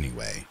all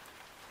anyway,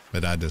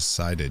 but I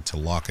decided to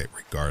lock it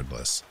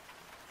regardless.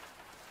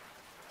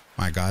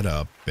 I got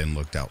up and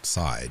looked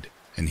outside,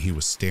 and he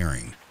was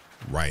staring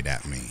right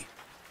at me.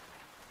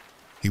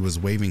 He was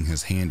waving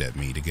his hand at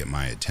me to get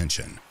my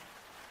attention,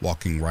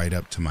 walking right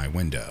up to my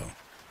window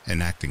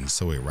and acting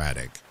so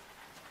erratic.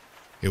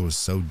 It was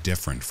so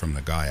different from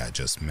the guy I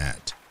just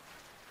met.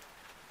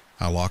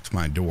 I locked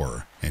my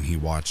door and he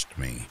watched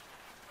me,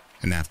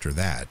 and after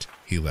that,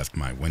 he left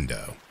my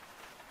window.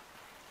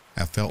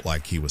 I felt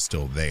like he was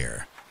still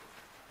there.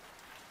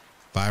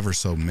 5 or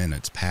so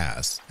minutes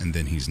pass, and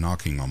then he's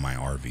knocking on my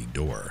RV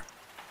door.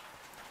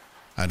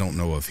 I don't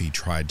know if he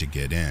tried to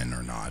get in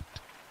or not.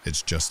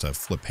 It's just a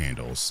flip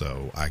handle,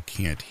 so I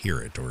can't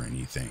hear it or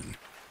anything.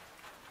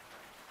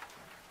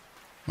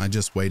 I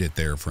just waited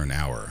there for an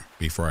hour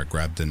before I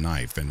grabbed a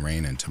knife and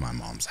ran into my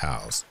mom's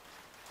house.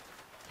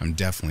 I'm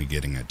definitely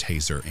getting a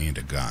taser and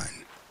a gun.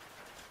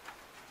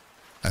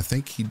 I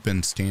think he'd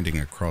been standing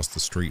across the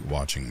street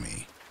watching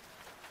me.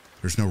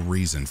 There's no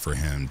reason for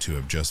him to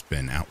have just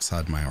been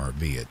outside my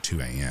RV at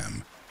 2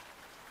 a.m.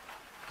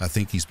 I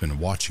think he's been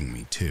watching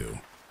me too.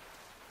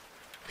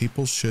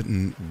 People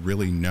shouldn't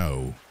really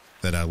know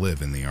that I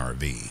live in the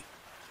RV.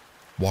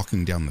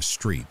 Walking down the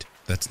street,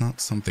 that's not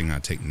something I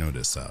take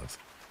notice of.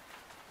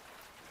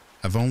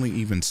 I've only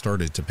even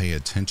started to pay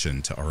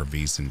attention to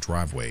RVs and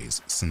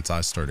driveways since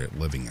I started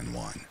living in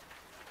one.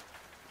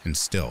 And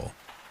still,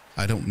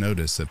 I don't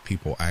notice if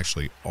people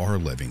actually are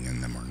living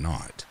in them or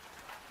not.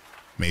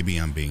 Maybe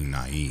I'm being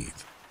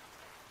naive,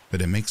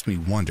 but it makes me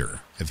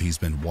wonder if he's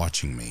been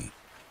watching me,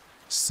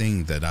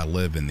 seeing that I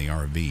live in the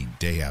RV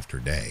day after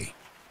day.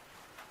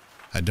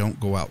 I don't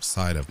go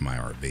outside of my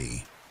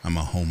RV. I'm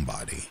a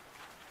homebody.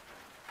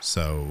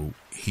 So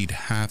he'd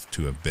have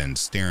to have been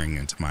staring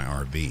into my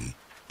RV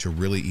to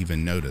really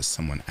even notice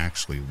someone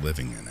actually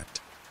living in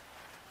it.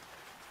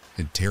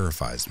 It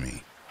terrifies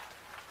me.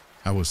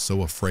 I was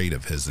so afraid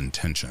of his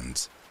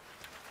intentions.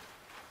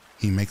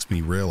 He makes me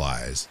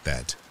realize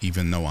that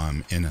even though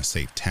I'm in a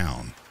safe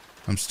town,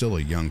 I'm still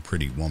a young,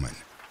 pretty woman.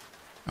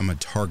 I'm a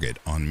target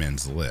on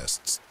men's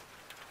lists.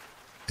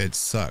 It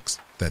sucks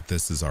that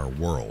this is our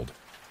world.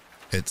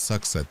 It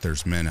sucks that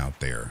there's men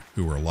out there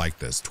who are like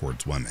this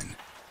towards women.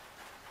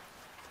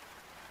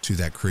 To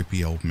that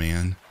creepy old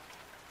man,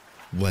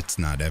 let's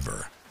not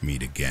ever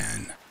meet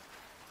again.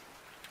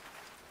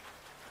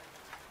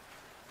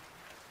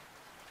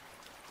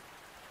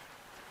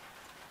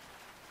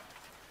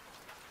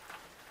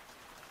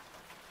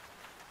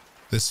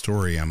 This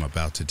story I'm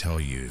about to tell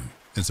you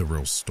is a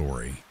real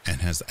story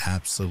and has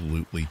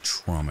absolutely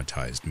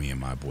traumatized me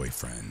and my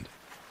boyfriend.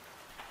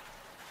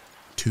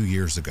 2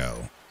 years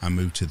ago, I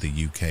moved to the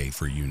UK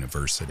for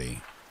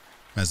university,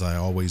 as I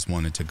always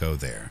wanted to go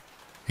there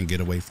and get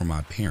away from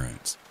my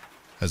parents,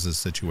 as the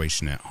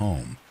situation at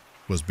home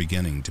was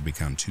beginning to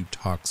become too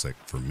toxic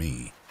for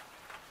me.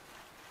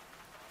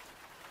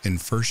 In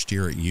first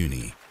year at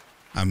uni,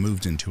 I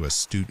moved into a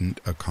student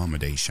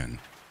accommodation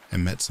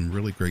and met some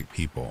really great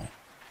people.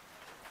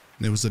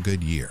 It was a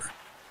good year,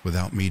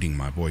 without meeting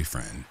my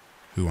boyfriend,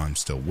 who I'm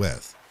still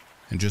with,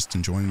 and just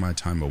enjoying my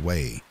time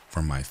away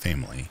from my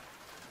family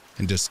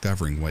and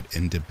discovering what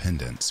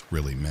independence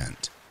really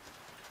meant.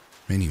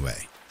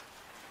 Anyway,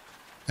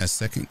 as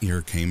second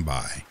year came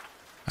by,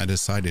 I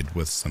decided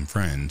with some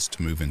friends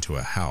to move into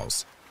a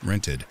house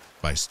rented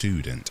by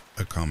student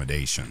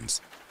accommodations.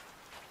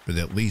 But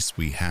at least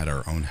we had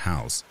our own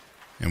house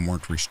and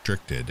weren't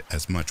restricted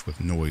as much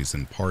with noise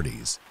and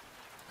parties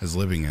as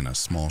living in a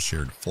small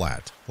shared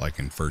flat like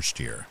in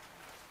first year.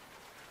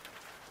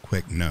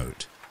 Quick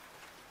note,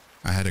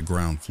 I had a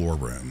ground floor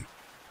room.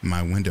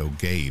 My window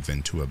gave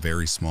into a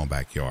very small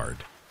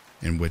backyard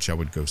in which I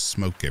would go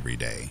smoke every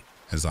day,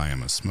 as I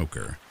am a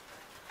smoker,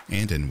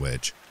 and in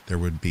which there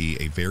would be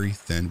a very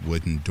thin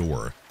wooden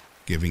door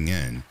giving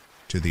in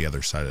to the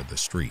other side of the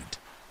street,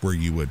 where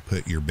you would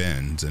put your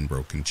bins and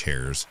broken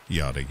chairs,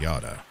 yada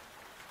yada.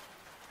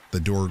 The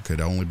door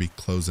could only be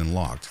closed and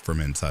locked from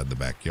inside the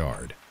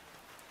backyard.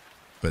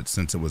 But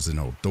since it was an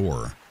old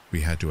door,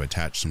 we had to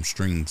attach some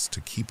strings to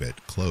keep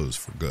it closed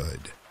for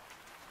good.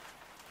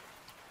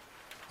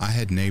 I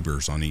had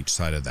neighbors on each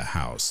side of the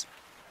house,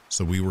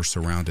 so we were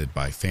surrounded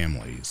by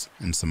families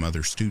and some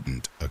other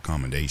student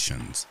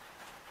accommodations.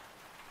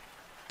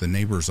 The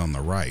neighbors on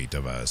the right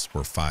of us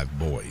were 5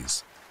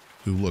 boys,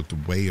 who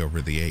looked way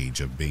over the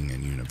age of being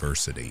in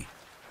university.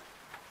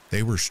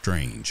 They were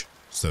strange,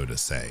 so to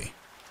say.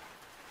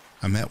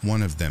 I met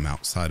one of them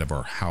outside of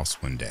our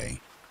house one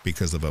day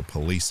because of a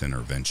police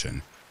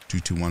intervention due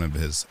to one of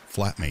his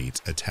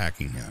flatmates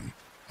attacking him,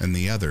 and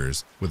the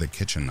others with a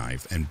kitchen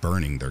knife and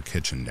burning their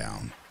kitchen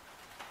down.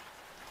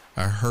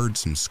 I heard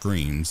some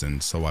screams,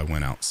 and so I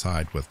went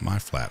outside with my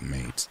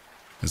flatmates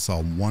and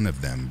saw one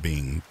of them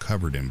being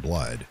covered in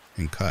blood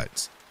and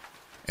cuts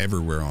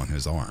everywhere on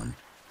his arm,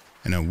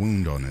 and a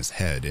wound on his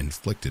head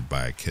inflicted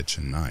by a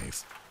kitchen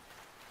knife.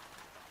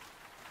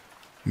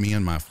 Me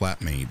and my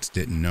flatmates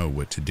didn't know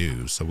what to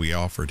do, so we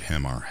offered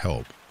him our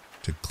help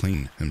to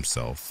clean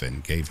himself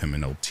and gave him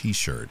an old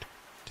t-shirt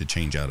to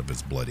change out of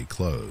his bloody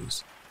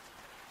clothes.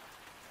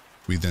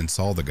 We then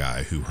saw the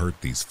guy who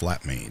hurt these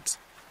flatmates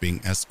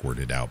being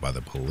escorted out by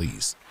the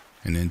police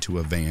and into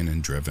a van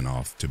and driven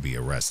off to be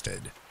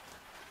arrested.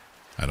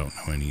 I don't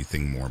know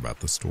anything more about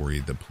the story.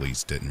 The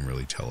police didn't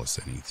really tell us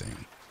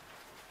anything.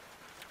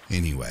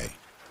 Anyway,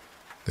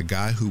 the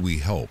guy who we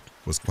helped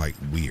was quite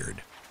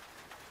weird.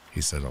 He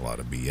said a lot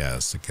of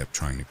BS and kept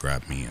trying to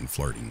grab me and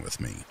flirting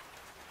with me.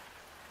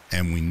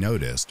 And we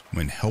noticed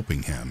when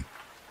helping him,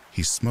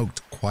 he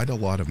smoked quite a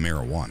lot of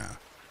marijuana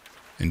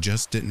and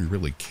just didn't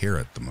really care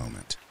at the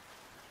moment,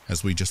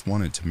 as we just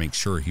wanted to make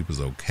sure he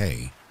was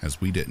okay, as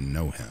we didn't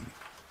know him.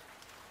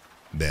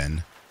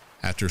 Then,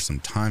 after some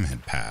time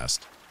had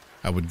passed,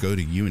 I would go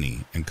to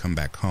uni and come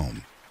back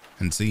home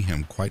and see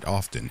him quite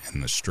often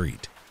in the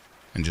street,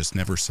 and just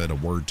never said a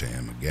word to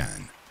him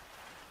again.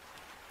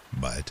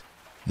 But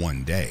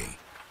one day,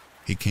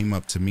 he came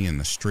up to me in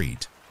the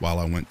street while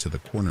I went to the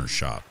corner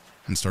shop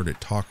and started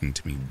talking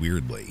to me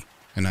weirdly,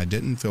 and I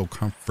didn't feel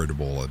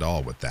comfortable at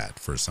all with that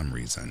for some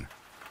reason,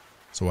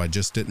 so I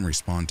just didn't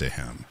respond to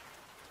him.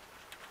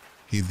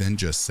 He then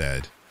just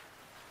said,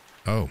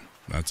 "Oh,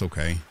 that's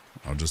okay.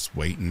 I'll just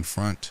wait in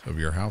front of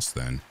your house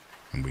then,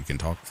 and we can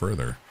talk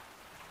further."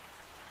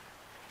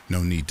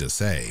 No need to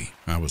say,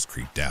 I was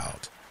creeped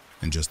out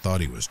and just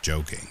thought he was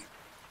joking.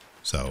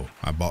 So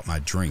I bought my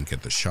drink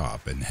at the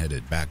shop and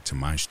headed back to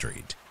my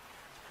street.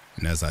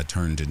 And as I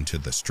turned into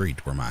the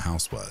street where my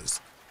house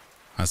was,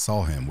 I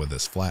saw him with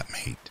his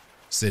flatmate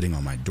sitting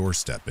on my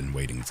doorstep and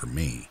waiting for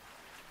me.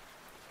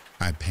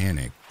 I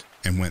panicked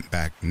and went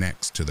back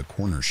next to the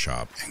corner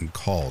shop and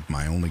called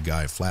my only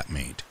guy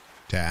flatmate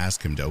to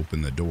ask him to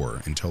open the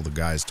door and tell the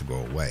guys to go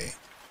away.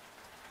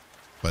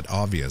 But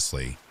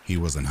obviously he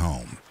wasn't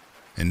home,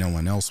 and no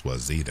one else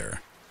was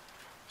either.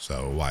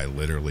 So I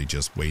literally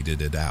just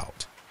waited it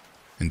out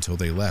until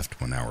they left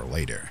 1 hour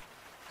later,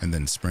 and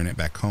then sprinted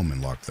back home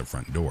and locked the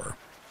front door.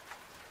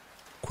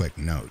 Quick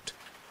note,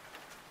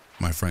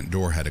 My front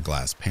door had a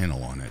glass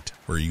panel on it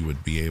where you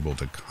would be able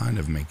to kind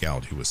of make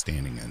out who was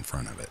standing in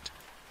front of it.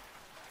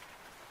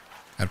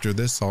 After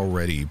this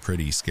already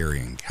pretty scary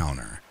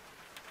encounter,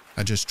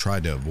 I just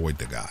tried to avoid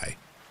the guy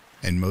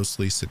and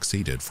mostly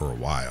succeeded for a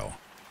while.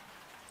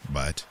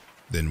 But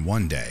then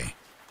one day,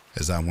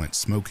 as I went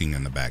smoking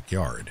in the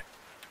backyard,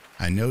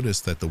 I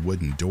noticed that the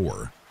wooden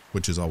door,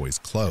 which is always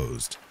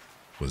closed,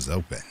 was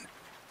open,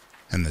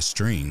 and the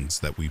strings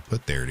that we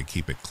put there to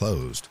keep it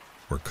closed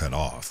were cut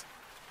off.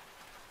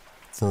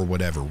 For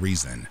whatever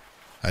reason,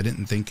 I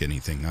didn't think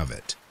anything of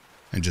it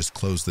and just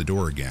closed the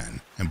door again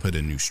and put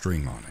a new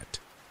string on it,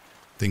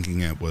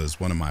 thinking it was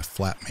one of my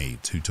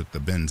flatmates who took the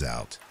bins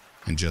out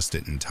and just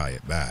didn't tie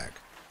it back.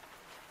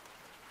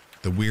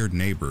 The weird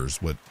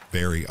neighbors would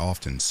very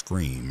often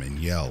scream and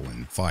yell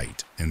and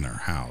fight in their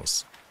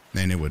house,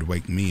 and it would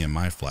wake me and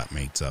my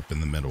flatmates up in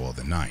the middle of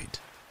the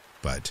night,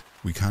 but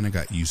we kind of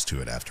got used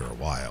to it after a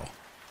while.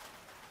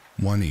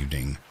 One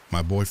evening,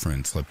 my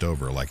boyfriend slept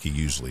over like he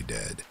usually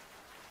did,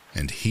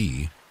 and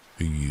he,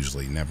 who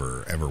usually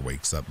never ever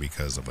wakes up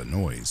because of a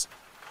noise,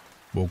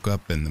 woke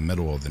up in the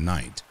middle of the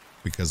night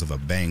because of a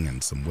bang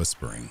and some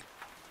whispering.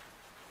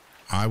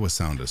 I was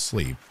sound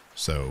asleep,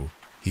 so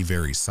he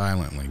very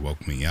silently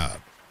woke me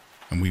up,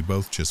 and we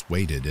both just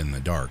waited in the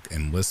dark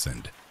and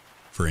listened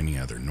for any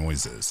other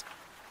noises.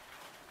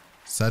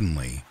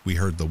 Suddenly, we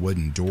heard the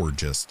wooden door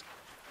just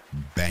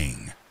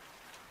bang,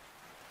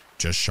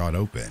 just shot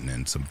open,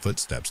 and some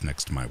footsteps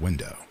next to my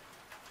window.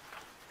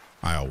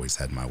 I always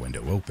had my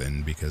window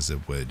open because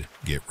it would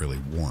get really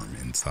warm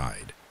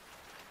inside.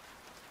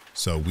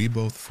 So we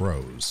both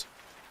froze,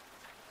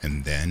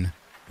 and then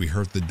we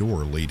heard the door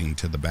leading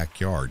to the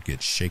backyard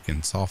get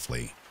shaken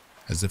softly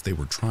as if they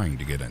were trying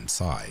to get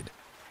inside,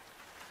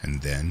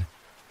 and then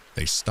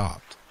they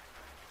stopped.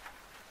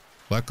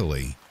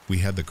 Luckily, we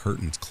had the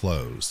curtains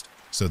closed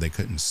so they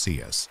couldn't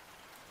see us,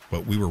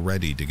 but we were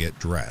ready to get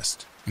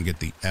dressed and get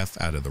the F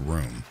out of the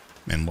room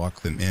and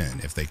lock them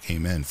in if they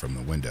came in from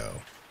the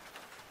window.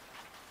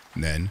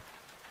 Then,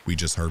 we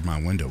just heard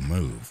my window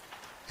move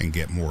and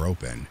get more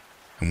open,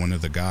 and one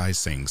of the guys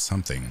saying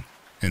something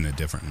in a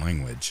different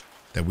language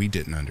that we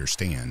didn't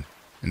understand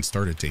and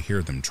started to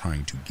hear them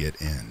trying to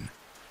get in.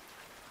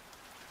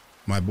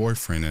 My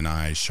boyfriend and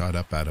I shot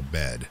up out of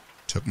bed,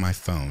 took my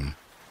phone,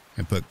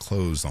 and put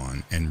clothes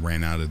on and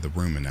ran out of the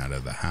room and out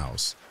of the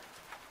house.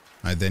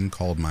 I then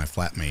called my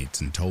flatmates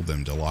and told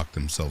them to lock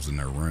themselves in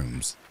their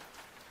rooms,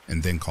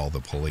 and then call the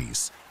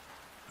police,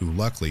 who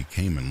luckily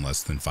came in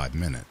less than 5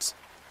 minutes,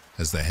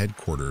 as the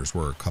headquarters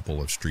were a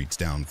couple of streets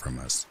down from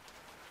us.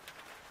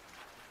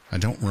 I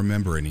don't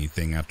remember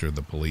anything after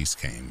the police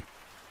came.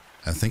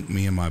 I think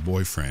me and my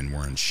boyfriend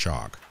were in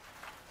shock.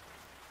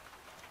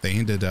 They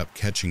ended up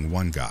catching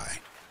one guy.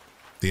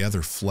 The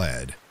other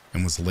fled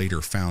and was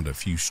later found a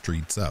few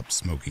streets up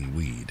smoking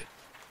weed.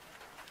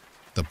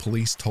 The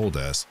police told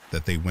us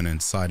that they went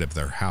inside of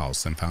their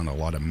house and found a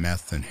lot of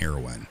meth and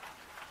heroin,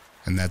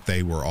 and that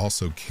they were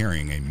also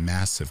carrying a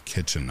massive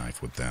kitchen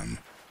knife with them.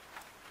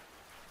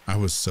 I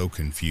was so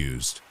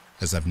confused,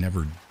 as I've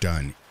never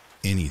done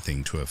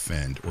anything to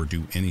offend or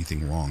do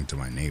anything wrong to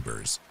my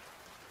neighbors.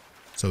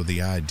 So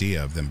the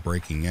idea of them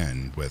breaking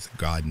in with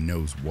God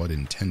knows what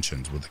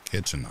intentions with a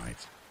kitchen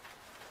knife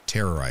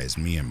terrorized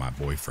me and my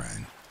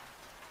boyfriend.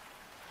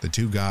 The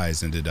two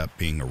guys ended up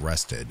being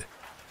arrested,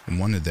 and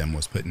one of them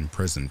was put in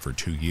prison for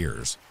 2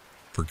 years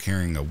for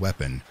carrying a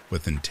weapon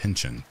with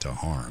intention to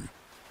harm.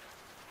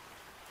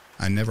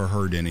 I never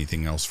heard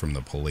anything else from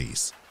the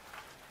police,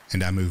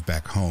 and I moved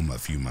back home a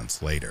few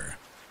months later,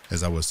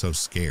 as I was so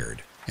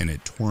scared, and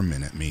it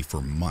tormented me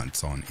for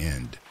months on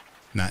end,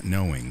 not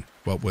knowing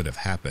what would have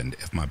happened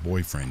if my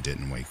boyfriend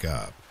didn't wake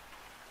up.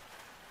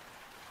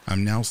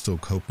 I'm now still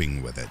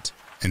coping with it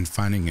and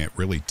finding it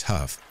really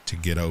tough to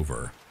get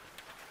over,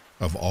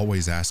 of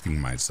always asking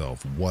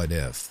myself what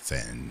if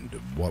and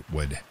what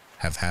would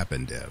have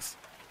happened if.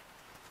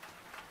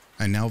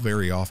 I now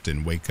very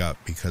often wake up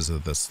because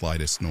of the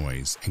slightest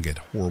noise and get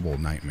horrible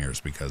nightmares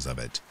because of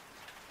it.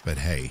 But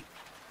hey,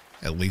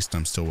 at least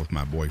I'm still with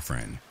my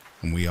boyfriend,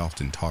 and we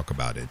often talk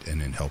about it,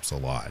 and it helps a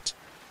lot.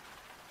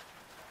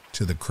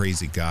 To the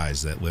crazy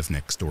guys that live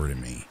next door to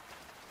me,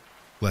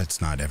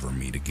 let's not ever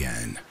meet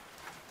again.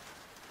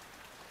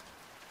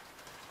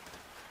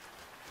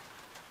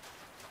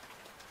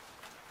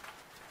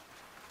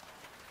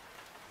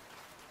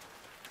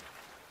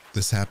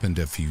 This happened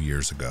a few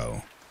years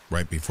ago,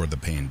 right before the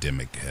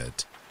pandemic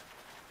hit.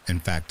 In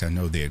fact, I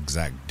know the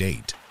exact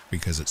date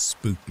because it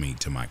spooked me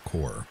to my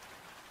core.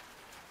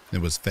 It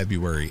was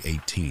February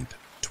 18th,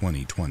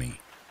 2020.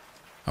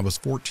 I was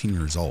 14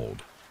 years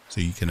old,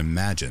 so you can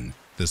imagine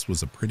this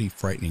was a pretty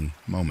frightening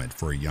moment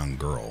for a young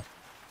girl.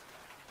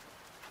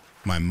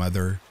 My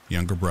mother,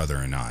 younger brother,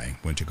 and I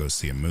went to go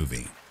see a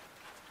movie.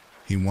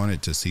 He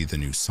wanted to see the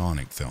new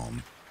Sonic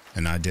film,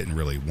 and I didn't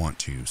really want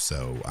to,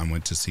 so I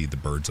went to see the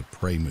Birds of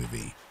Prey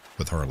movie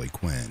with Harley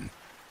Quinn.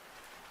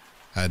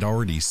 I had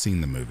already seen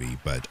the movie,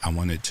 but I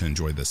wanted to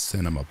enjoy the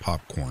cinema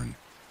popcorn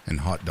and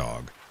hot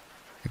dog,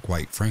 and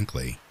quite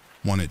frankly,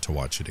 wanted to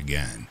watch it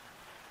again.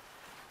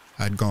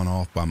 I'd gone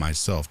off by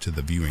myself to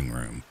the viewing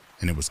room,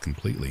 and it was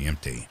completely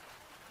empty.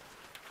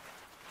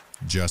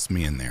 Just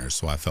me in there,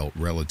 so I felt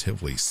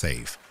relatively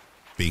safe,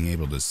 being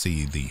able to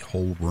see the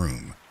whole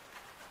room,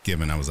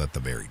 given I was at the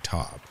very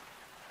top.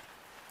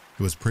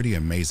 It was pretty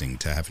amazing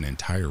to have an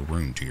entire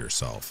room to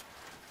yourself.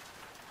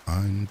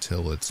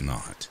 Until it's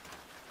not.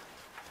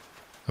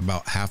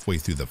 About halfway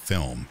through the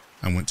film,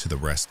 I went to the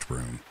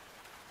restroom.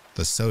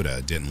 The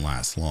soda didn't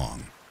last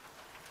long.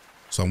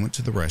 So I went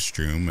to the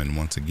restroom, and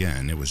once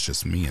again, it was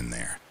just me in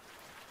there.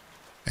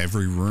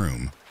 Every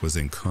room was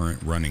in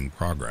current running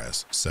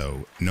progress,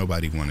 so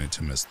nobody wanted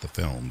to miss the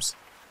films.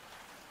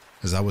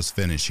 As I was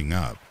finishing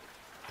up,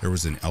 there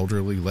was an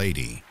elderly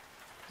lady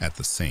at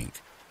the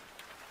sink.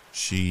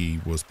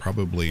 She was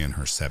probably in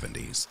her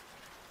 70s.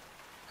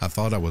 I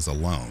thought I was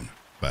alone,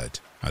 but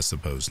I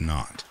suppose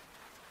not.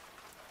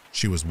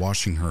 She was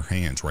washing her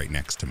hands right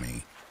next to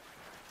me.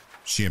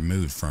 She had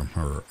moved from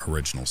her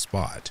original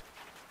spot.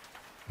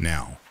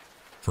 Now,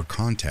 for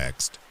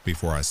context,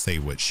 before I say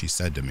what she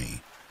said to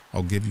me,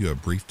 I'll give you a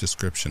brief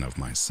description of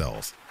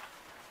myself.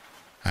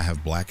 I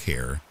have black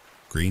hair,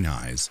 green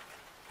eyes,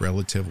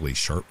 relatively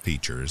sharp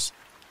features,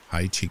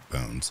 high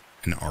cheekbones,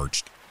 and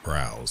arched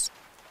brows.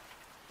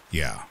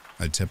 Yeah,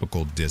 a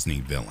typical Disney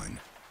villain,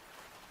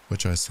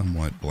 which I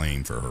somewhat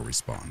blame for her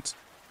response.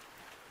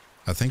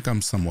 I think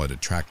I'm somewhat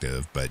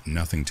attractive, but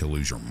nothing to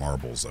lose your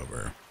marbles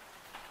over.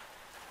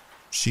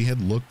 She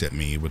had looked at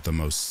me with the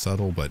most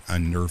subtle but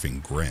unnerving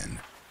grin,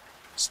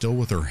 still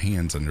with her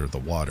hands under the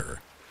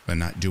water, but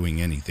not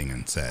doing anything,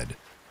 and said,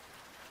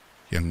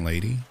 "Young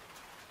lady,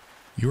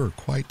 you are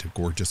quite a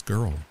gorgeous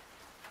girl."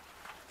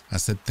 I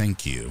said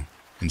thank you,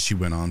 and she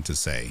went on to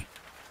say,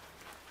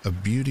 "A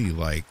beauty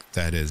like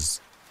that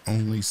is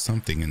only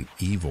something an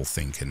evil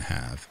thing can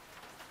have.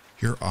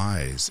 Your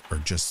eyes are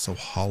just so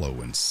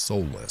hollow and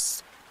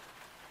soulless."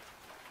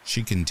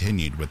 She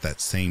continued with that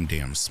same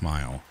damn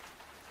smile.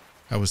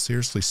 I was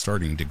seriously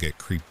starting to get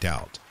creeped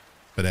out,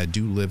 but I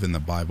do live in the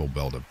Bible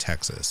Belt of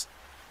Texas,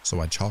 so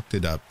I chalked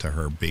it up to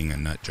her being a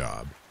nut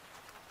job.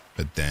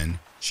 But then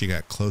she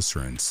got closer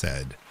and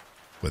said,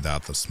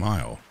 without the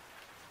smile,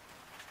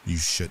 "You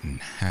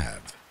shouldn't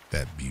have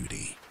that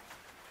beauty."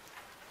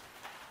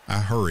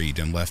 I hurried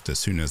and left as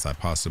soon as I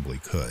possibly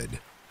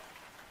could.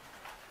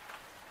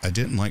 I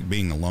didn't like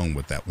being alone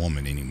with that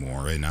woman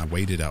anymore, and I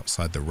waited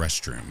outside the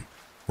restroom,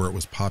 where it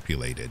was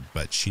populated,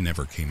 but she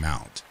never came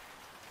out.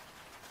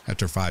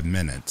 After 5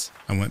 minutes,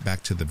 I went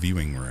back to the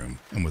viewing room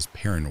and was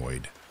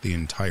paranoid the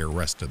entire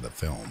rest of the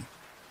film.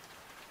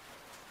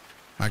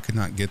 I could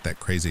not get that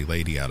crazy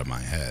lady out of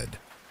my head.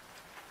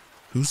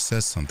 Who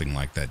says something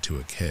like that to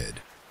a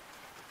kid?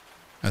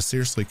 I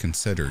seriously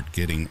considered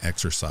getting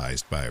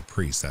exorcised by a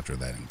priest after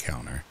that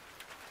encounter.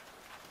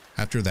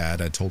 After that,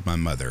 I told my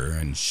mother,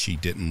 and she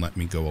didn't let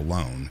me go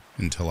alone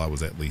until I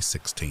was at least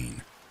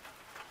 16.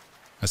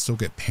 I still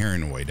get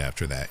paranoid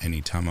after that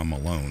anytime I'm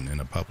alone in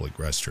a public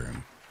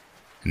restroom.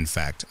 In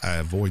fact, I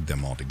avoid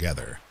them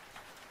altogether.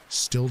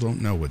 Still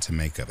don't know what to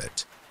make of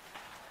it.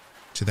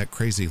 To that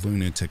crazy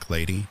lunatic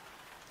lady,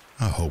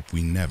 I hope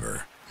we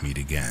never meet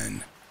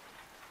again.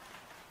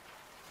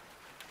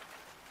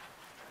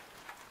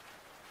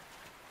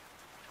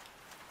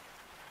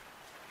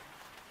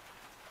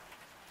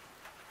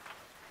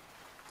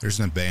 There's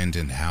an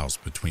abandoned house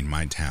between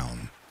my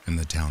town and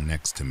the town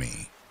next to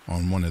me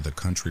on one of the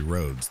country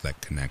roads that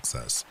connects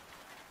us.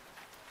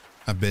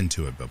 I've been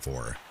to it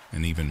before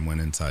and even went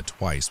inside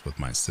twice with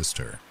my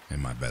sister and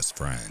my best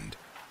friend.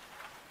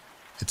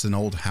 It's an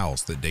old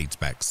house that dates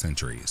back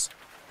centuries,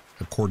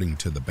 according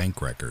to the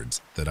bank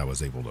records that I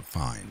was able to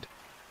find,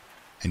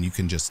 and you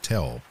can just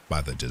tell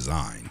by the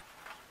design.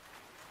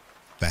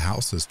 The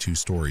house is 2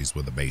 stories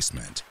with a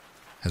basement,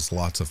 has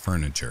lots of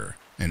furniture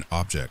and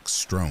objects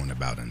strewn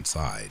about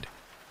inside,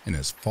 and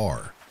is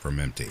far from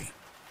empty.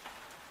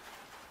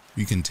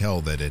 You can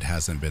tell that it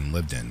hasn't been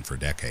lived in for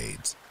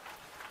decades,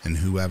 and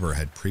whoever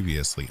had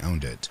previously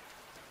owned it,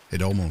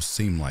 it almost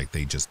seemed like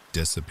they just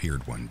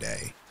disappeared one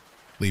day,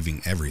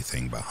 leaving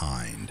everything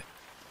behind.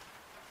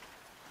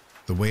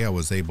 The way I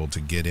was able to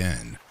get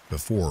in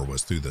before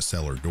was through the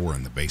cellar door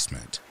in the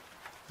basement,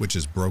 which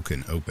is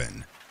broken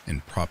open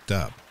and propped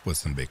up with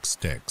some big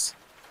sticks.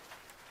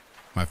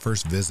 My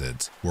first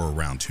visits were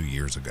around 2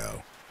 years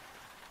ago,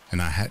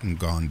 and I hadn't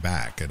gone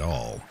back at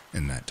all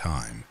in that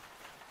time.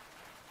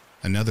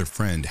 Another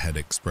friend had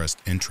expressed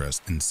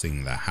interest in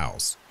seeing the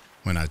house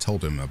when I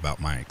told him about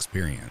my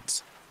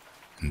experience,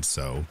 and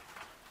so,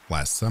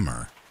 last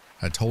summer,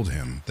 I told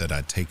him that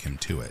I'd take him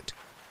to it.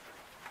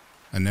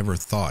 I never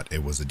thought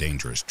it was a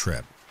dangerous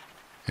trip,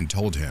 and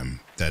told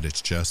him that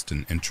it's just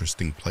an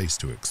interesting place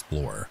to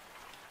explore.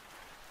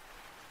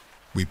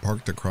 We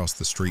parked across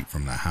the street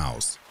from the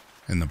house,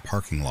 in the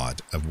parking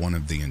lot of one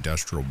of the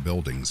industrial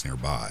buildings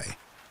nearby.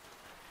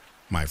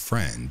 My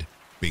friend,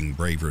 being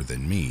braver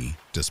than me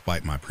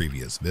despite my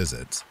previous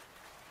visits,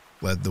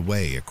 led the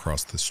way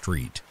across the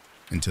street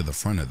into the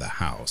front of the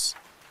house.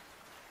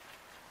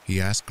 He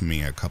asked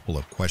me a couple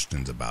of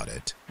questions about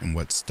it and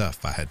what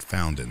stuff I had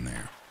found in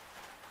there.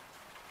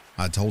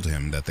 I told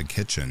him that the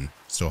kitchen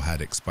still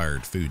had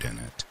expired food in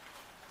it,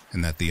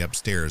 and that the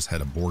upstairs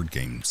had a board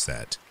game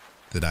set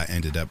that I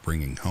ended up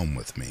bringing home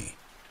with me.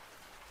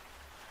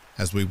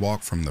 As we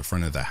walked from the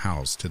front of the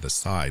house to the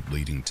side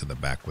leading to the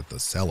back with the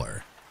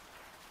cellar,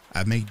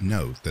 I made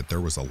note that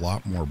there was a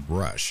lot more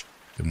brush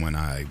than when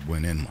I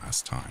went in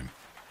last time.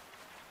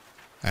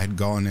 I had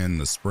gone in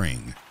the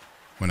spring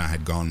when I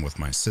had gone with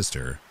my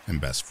sister and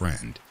best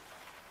friend,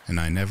 and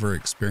I never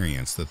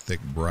experienced the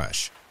thick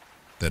brush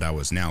that I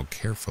was now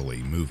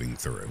carefully moving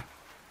through.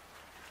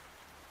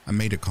 I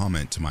made a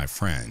comment to my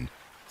friend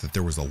that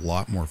there was a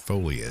lot more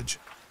foliage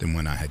than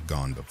when I had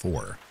gone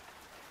before,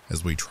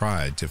 as we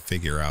tried to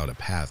figure out a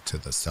path to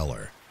the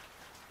cellar.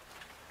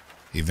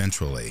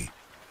 Eventually,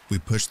 we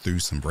pushed through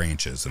some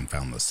branches and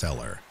found the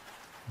cellar,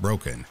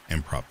 broken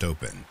and propped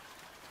open,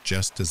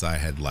 just as I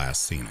had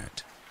last seen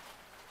it.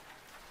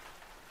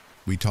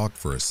 We talked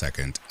for a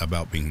second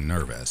about being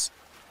nervous,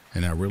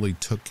 and I really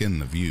took in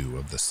the view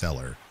of the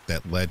cellar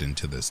that led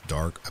into this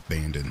dark,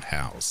 abandoned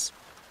house.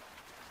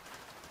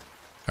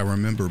 I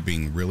remember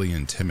being really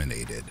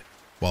intimidated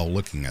while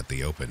looking at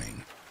the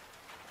opening,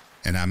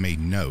 and I made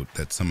note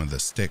that some of the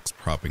sticks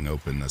propping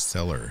open the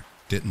cellar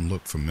didn't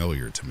look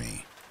familiar to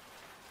me.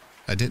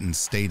 I didn't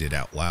state it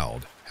out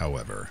loud,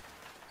 however,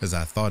 as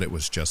I thought it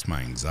was just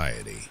my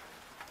anxiety.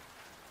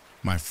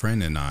 My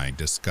friend and I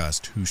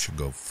discussed who should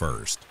go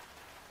first,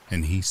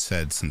 and he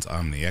said since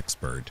I'm the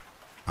expert,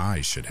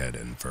 I should head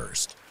in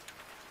first.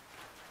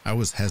 I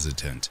was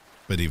hesitant,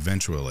 but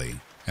eventually,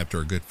 after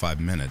a good 5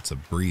 minutes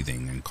of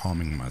breathing and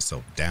calming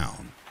myself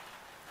down,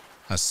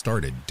 I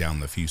started down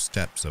the few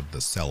steps of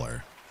the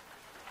cellar.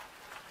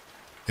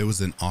 It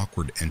was an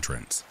awkward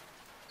entrance,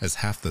 as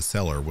half the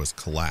cellar was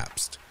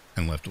collapsed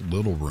and left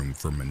little room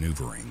for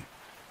maneuvering.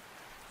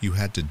 You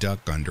had to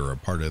duck under a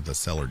part of the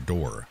cellar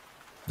door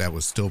that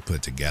was still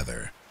put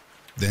together,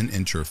 then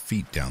inch your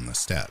feet down the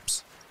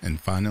steps, and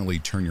finally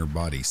turn your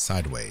body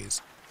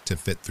sideways to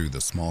fit through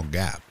the small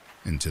gap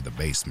into the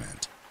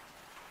basement.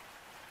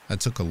 I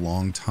took a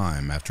long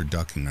time after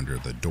ducking under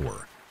the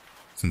door,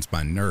 since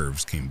my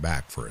nerves came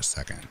back for a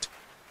second.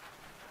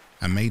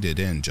 I made it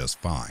in just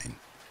fine,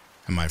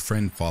 and my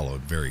friend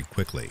followed very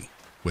quickly,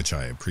 which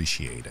I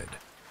appreciated.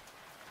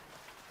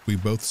 We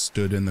both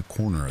stood in the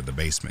corner of the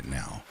basement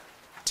now,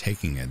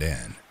 taking it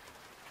in.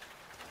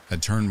 I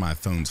turned my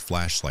phone's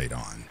flashlight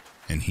on,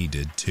 and he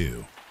did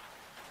too.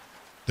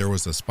 There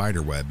was a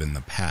spider web in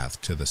the path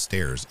to the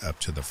stairs up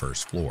to the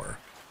first floor.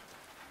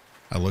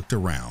 I looked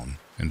around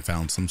and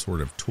found some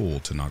sort of tool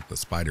to knock the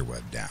spider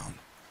web down,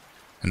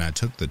 and I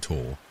took the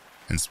tool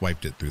and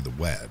swiped it through the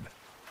web.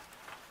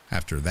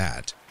 After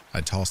that,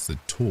 I tossed the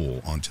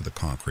tool onto the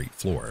concrete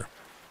floor.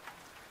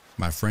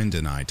 My friend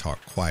and I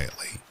talked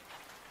quietly.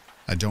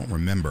 I don't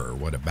remember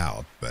what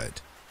about,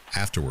 but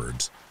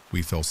afterwards,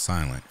 we fell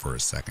silent for a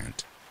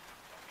second.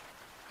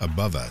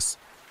 Above us,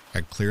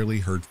 I clearly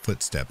heard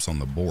footsteps on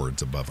the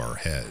boards above our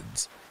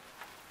heads.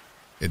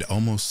 It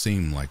almost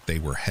seemed like they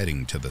were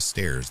heading to the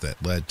stairs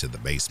that led to the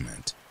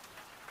basement.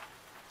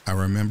 I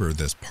remember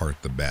this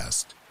part the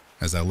best,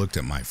 as I looked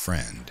at my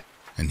friend,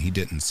 and he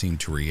didn't seem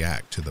to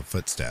react to the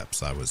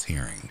footsteps I was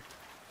hearing.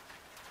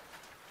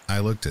 I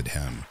looked at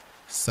him,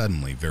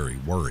 suddenly very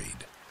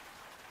worried,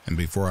 and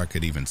before I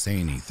could even say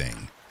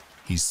anything,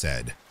 he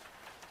said,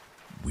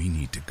 "We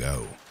need to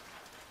go."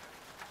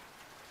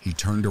 He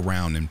turned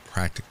around and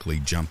practically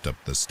jumped up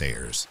the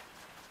stairs.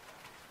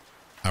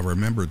 I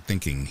remembered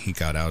thinking he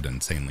got out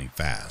insanely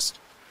fast.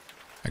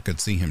 I could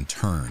see him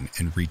turn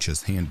and reach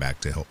his hand back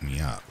to help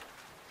me up.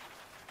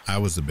 I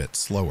was a bit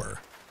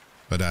slower,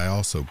 but I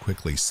also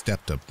quickly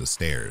stepped up the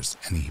stairs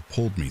and he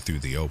pulled me through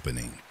the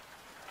opening.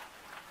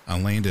 I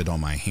landed on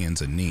my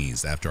hands and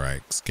knees after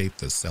I escaped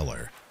the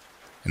cellar,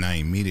 and I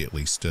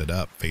immediately stood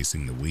up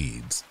facing the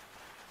weeds.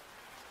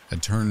 I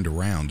turned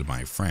around to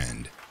my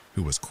friend,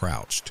 who was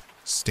crouched,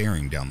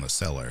 staring down the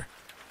cellar.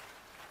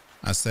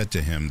 I said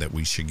to him that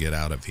we should get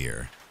out of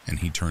here, and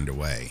he turned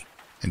away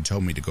and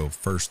told me to go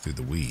first through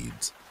the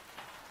weeds.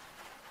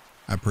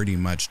 I pretty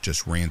much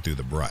just ran through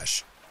the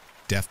brush,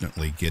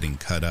 definitely getting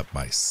cut up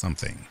by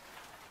something,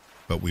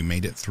 but we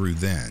made it through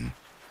then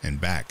and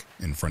back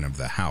in front of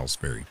the house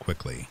very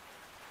quickly.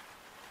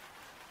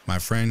 My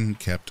friend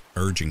kept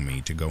urging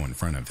me to go in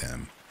front of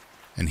him,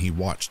 and he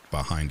watched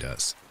behind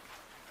us,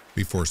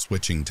 before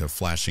switching to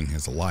flashing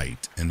his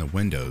light in the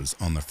windows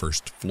on the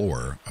first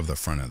floor of the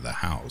front of the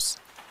house.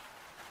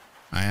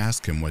 I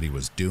asked him what he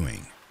was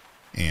doing,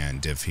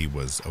 and if he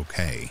was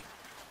okay.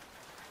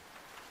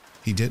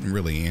 He didn't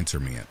really answer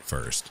me at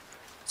first,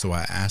 so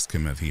I asked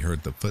him if he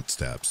heard the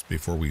footsteps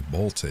before we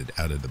bolted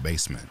out of the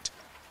basement.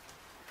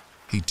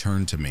 He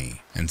turned to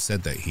me and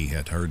said that he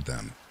had heard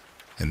them,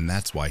 and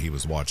that's why he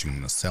was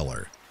watching the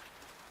cellar,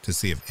 to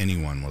see if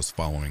anyone was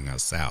following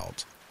us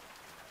out.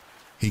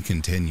 He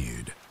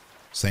continued,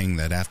 saying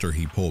that after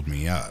he pulled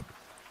me up,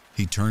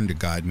 he turned to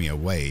guide me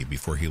away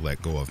before he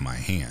let go of my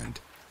hand,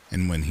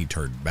 and when he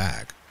turned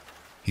back,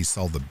 he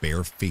saw the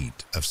bare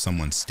feet of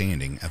someone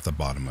standing at the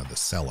bottom of the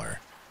cellar.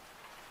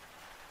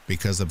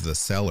 Because of the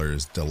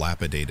cellar's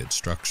dilapidated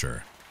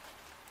structure,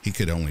 He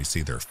could only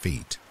see their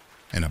feet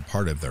and a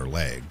part of their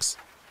legs.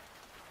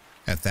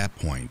 At that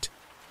point,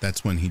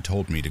 that's when he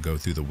told me to go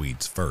through the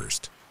weeds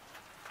first.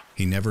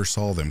 He never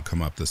saw them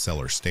come up the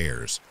cellar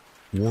stairs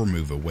or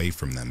move away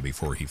from them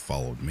before he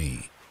followed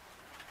me.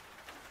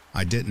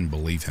 I didn't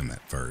believe him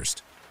at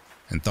first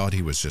and thought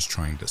he was just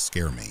trying to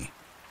scare me,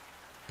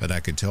 but I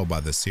could tell by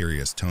the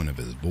serious tone of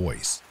his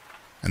voice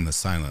and the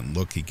silent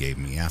look he gave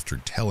me after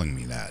telling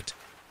me that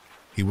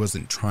he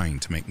wasn't trying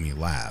to make me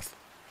laugh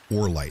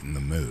or lighten the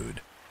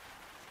mood.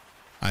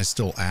 I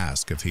still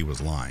asked if he was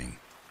lying,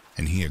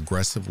 and he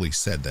aggressively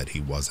said that he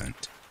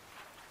wasn't.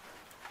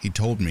 He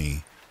told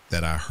me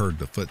that I heard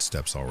the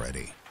footsteps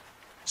already,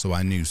 so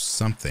I knew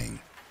something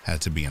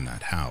had to be in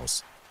that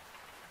house.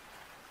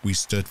 We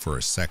stood for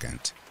a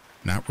second,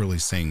 not really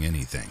saying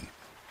anything,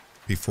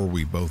 before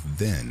we both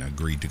then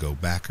agreed to go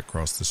back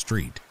across the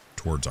street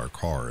towards our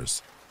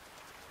cars.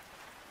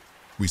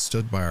 We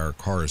stood by our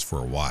cars for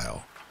a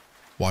while,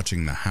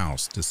 watching the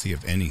house to see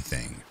if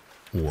anything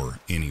or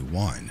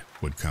anyone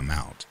would come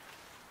out,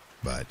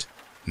 but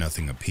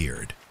nothing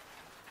appeared.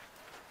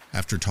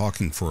 After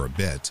talking for a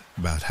bit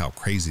about how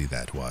crazy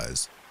that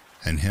was,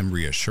 and him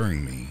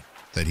reassuring me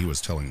that he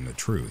was telling the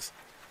truth,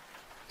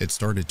 it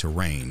started to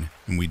rain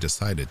and we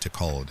decided to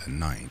call it a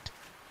night.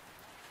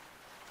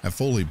 I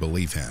fully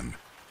believe him,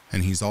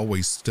 and he's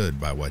always stood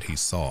by what he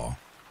saw.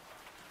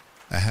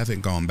 I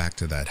haven't gone back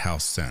to that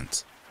house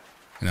since,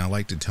 and I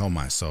like to tell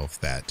myself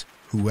that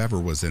whoever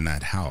was in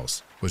that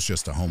house was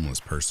just a homeless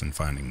person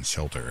finding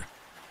shelter.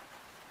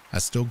 I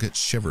still get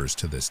shivers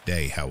to this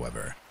day,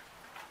 however,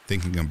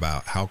 thinking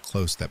about how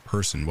close that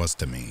person was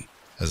to me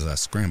as I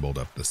scrambled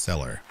up the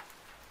cellar.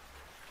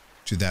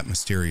 To that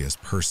mysterious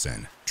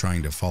person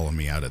trying to follow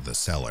me out of the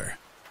cellar.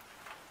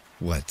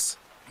 Let's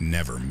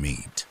never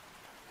meet.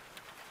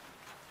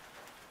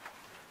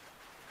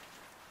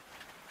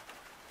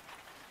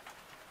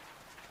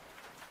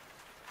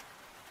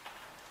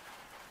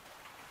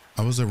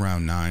 I was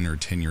around 9 or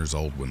 10 years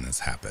old when this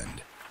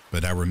happened,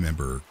 but I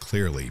remember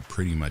clearly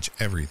pretty much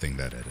everything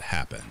that had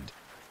happened.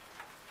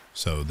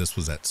 So this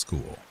was at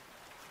school.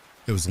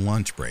 It was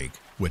lunch break,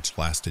 which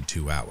lasted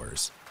 2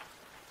 hours.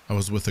 I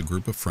was with a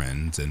group of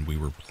friends and we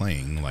were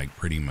playing like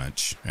pretty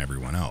much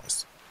everyone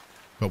else,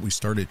 but we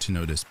started to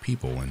notice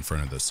people in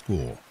front of the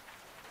school.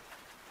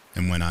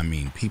 And when I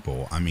mean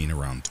people, I mean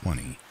around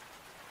 20.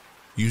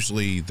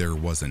 Usually there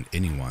wasn't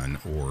anyone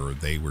or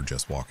they were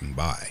just walking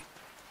by.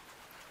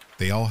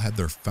 They all had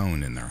their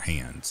phone in their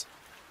hands.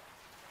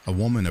 A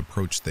woman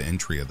approached the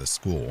entry of the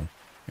school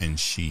and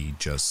she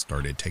just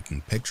started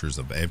taking pictures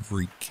of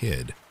every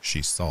kid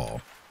she saw.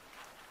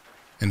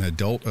 An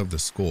adult of the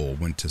school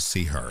went to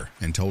see her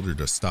and told her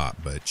to stop,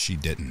 but she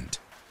didn't.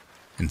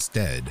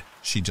 Instead,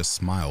 she just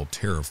smiled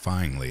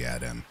terrifyingly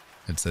at him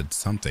and said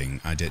something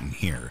I didn't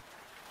hear,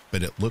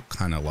 but it looked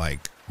kind of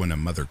like when a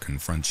mother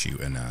confronts you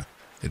in a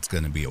 "it's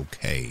gonna be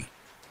okay"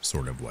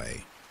 sort of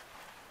way.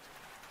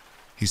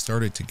 He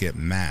started to get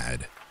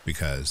mad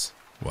because,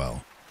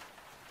 well,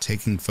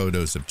 taking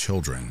photos of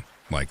children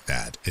like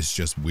that is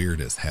just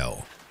weird as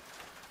hell.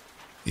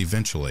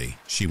 Eventually,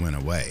 she went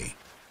away,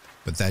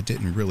 but that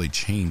didn't really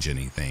change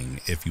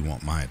anything if you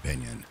want my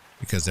opinion,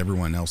 because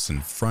everyone else in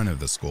front of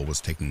the school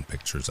was taking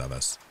pictures of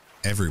us.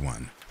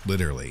 Everyone,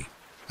 literally.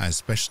 I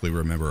especially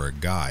remember a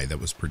guy that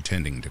was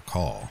pretending to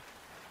call,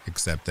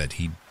 except that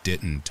he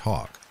didn't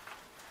talk,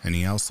 and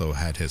he also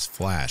had his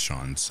flash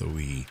on, so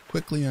we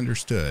quickly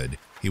understood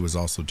he was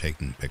also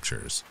taking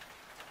pictures.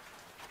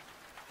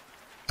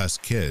 Us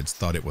kids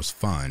thought it was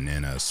fun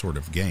and a sort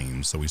of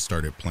game, so we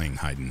started playing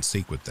hide and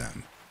seek with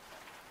them,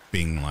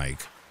 being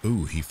like,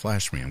 "Ooh, he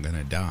flashed me, I'm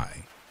gonna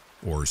die,"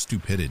 or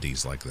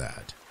stupidities like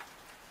that.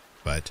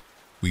 But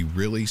we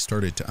really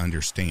started to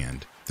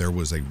understand there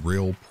was a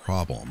real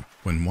problem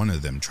when one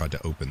of them tried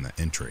to open the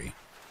entry.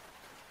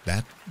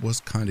 That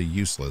was kinda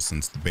useless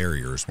since the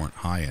barriers weren't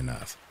high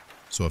enough,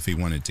 so if he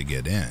wanted to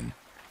get in,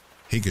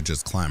 he could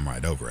just climb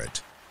right over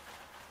it.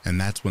 And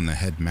that's when the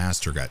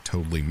headmaster got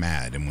totally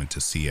mad and went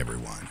to see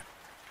everyone,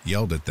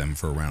 yelled at them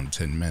for around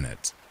 10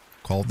 minutes,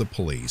 called the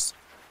police,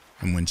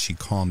 and when she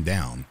calmed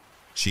down,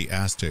 she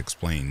asked to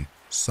explain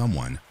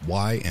someone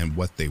why and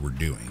what they were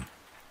doing.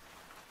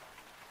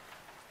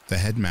 The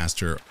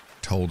headmaster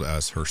told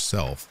us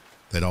herself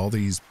that all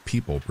these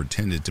people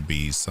pretended to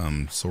be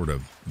some sort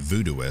of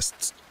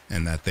voodooists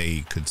and that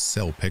they could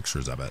sell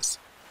pictures of us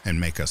and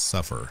make us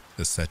suffer,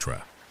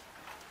 etc.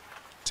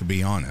 To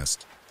be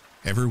honest,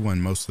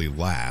 everyone mostly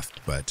laughed,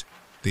 but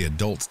the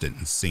adults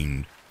didn't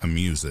seem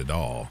amused at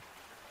all.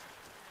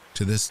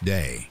 To this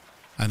day,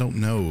 I don't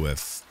know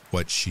if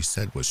what she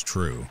said was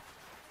true.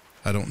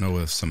 I don't know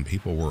if some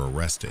people were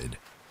arrested.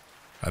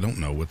 I don't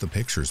know what the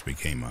pictures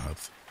became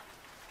of.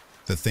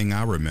 The thing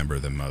I remember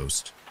the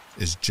most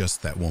is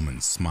just that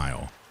woman's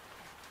smile.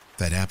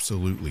 That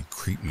absolutely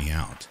creeped me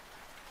out.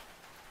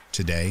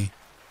 Today,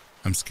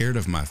 I'm scared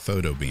of my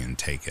photo being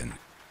taken,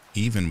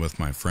 even with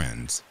my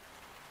friends.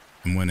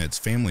 And when it's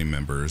family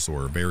members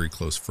or very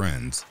close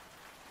friends,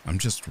 I'm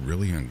just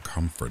really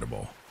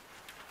uncomfortable.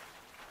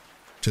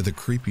 To the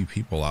creepy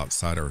people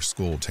outside our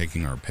school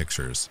taking our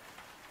pictures,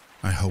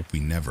 I hope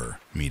we never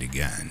meet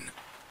again.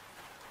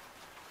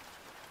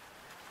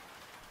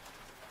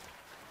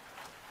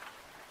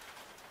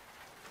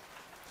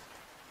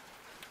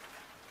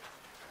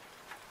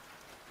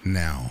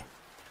 Now,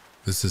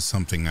 this is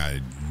something I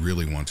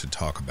really want to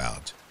talk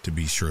about to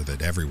be sure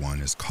that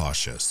everyone is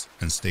cautious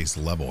and stays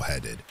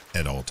level-headed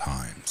at all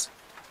times.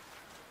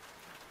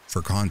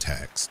 For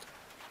context,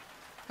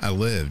 I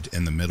lived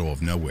in the middle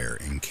of nowhere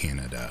in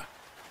Canada.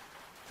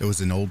 It was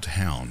an old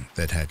town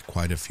that had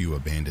quite a few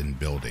abandoned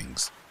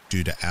buildings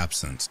due to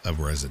absence of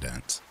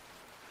residents.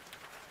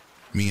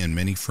 Me and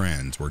many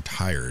friends were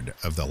tired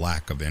of the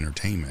lack of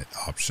entertainment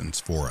options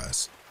for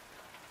us.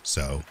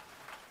 So,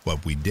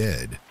 what we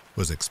did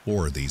was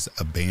explore these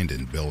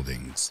abandoned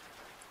buildings.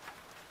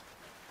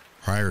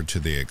 Prior to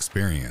the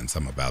experience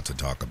I'm about to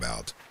talk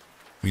about,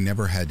 we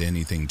never had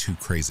anything too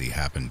crazy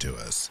happen to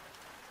us.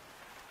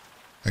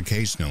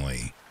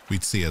 Occasionally,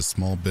 we'd see a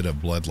small bit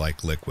of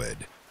blood-like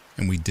liquid,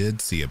 and we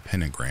did see a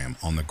pentagram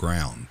on the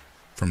ground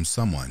from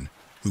someone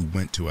who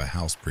went to a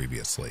house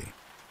previously,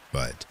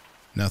 but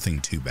nothing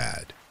too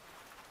bad.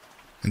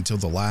 Until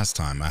the last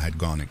time I had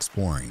gone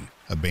exploring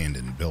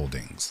abandoned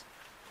buildings.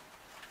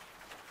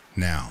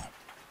 Now,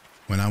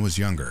 when I was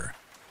younger,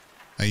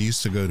 I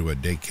used to go to a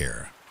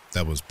daycare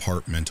that was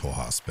part mental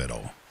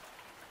hospital.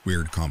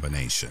 Weird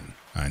combination,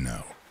 I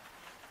know.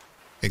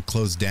 It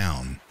closed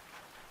down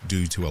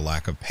due to a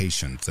lack of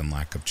patients and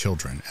lack of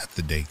children at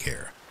the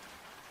daycare.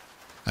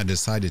 I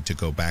decided to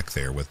go back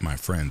there with my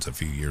friends a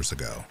few years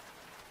ago.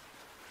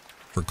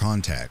 For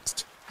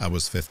context, I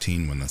was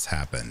 15 when this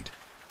happened.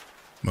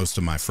 Most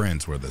of my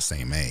friends were the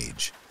same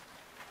age.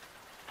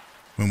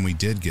 When we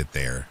did get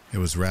there, it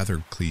was rather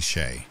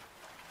cliché.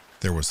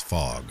 There was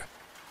fog,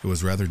 it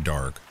was rather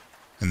dark,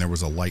 and there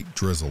was a light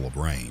drizzle of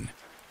rain.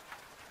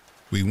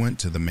 We went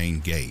to the main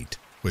gate,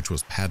 which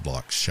was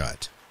padlocked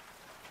shut.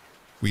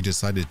 We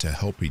decided to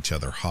help each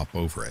other hop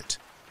over it,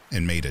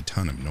 and made a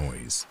ton of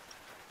noise.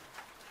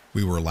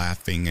 We were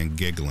laughing and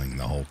giggling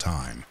the whole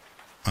time,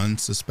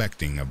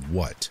 unsuspecting of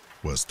what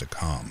was to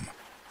come.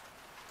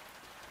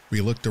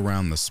 We looked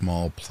around the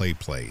small play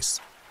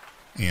place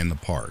and the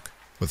park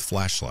with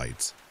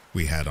flashlights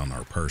we had on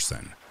our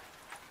person.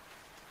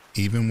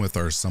 Even with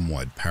our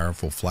somewhat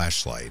powerful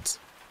flashlights,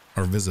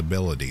 our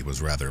visibility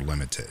was rather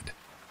limited.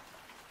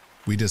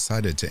 We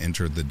decided to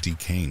enter the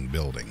decaying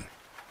building.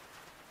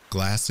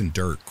 Glass and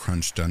dirt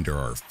crunched under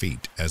our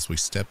feet as we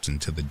stepped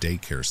into the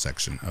daycare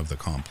section of the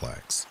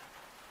complex.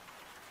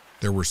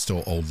 There were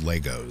still old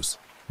Legos,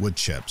 wood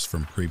chips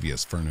from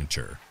previous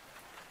furniture,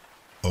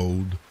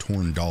 old,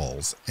 torn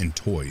dolls, and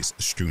toys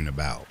strewn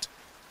about.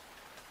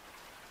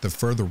 The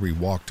further we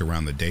walked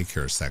around the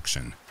daycare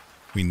section,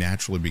 we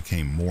naturally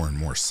became more and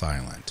more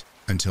silent,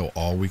 until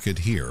all we could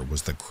hear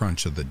was the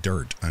crunch of the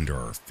dirt under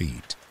our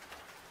feet.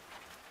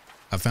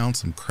 I found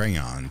some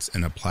crayons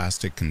in a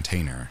plastic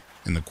container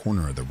in the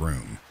corner of the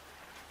room.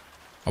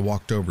 I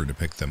walked over to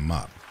pick them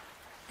up,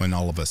 when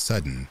all of a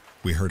sudden,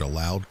 we heard a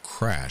loud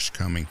crash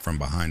coming from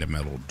behind a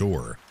metal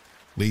door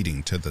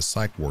leading to the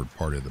psych ward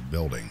part of the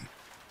building.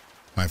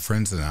 My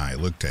friends and I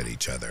looked at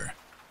each other.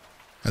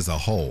 As a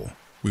whole,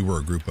 we were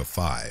a group of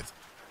 5.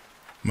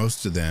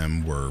 Most of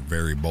them were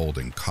very bold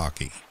and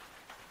cocky.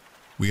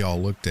 We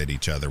all looked at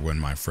each other when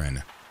my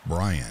friend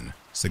Brian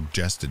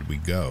suggested we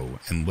go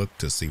and look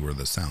to see where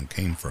the sound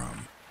came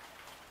from.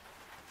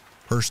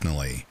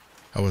 Personally,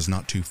 I was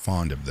not too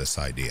fond of this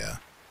idea,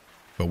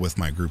 but with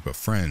my group of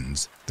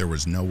friends, there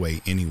was no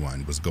way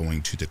anyone was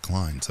going to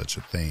decline such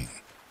a thing.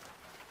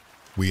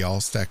 We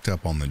all stacked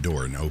up on the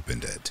door and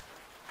opened it.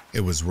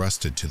 It was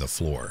rusted to the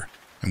floor,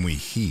 and we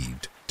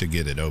heaved to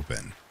get it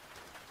open.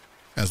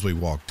 As we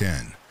walked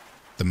in,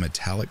 the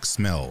metallic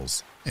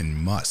smells and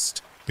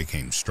must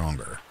became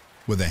stronger,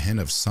 with a hint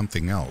of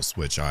something else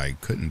which I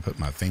couldn't put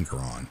my finger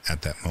on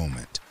at that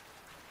moment.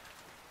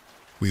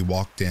 We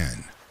walked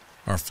in,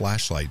 our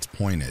flashlights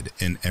pointed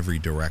in every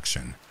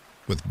direction,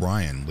 with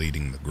Brian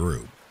leading the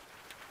group.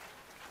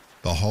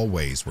 The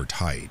hallways were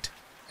tight,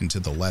 and to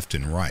the left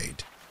and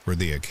right were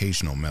the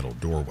occasional metal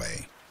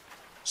doorway,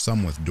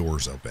 some with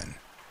doors open.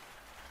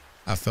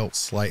 I felt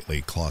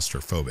slightly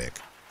claustrophobic,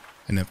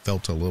 and it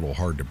felt a little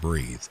hard to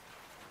breathe.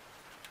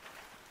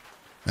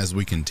 As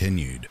we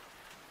continued,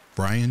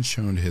 Brian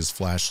shone his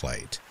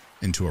flashlight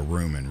into a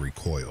room and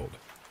recoiled.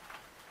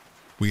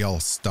 We all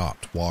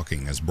stopped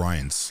walking as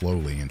Brian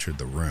slowly entered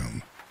the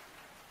room.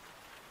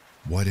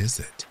 "What is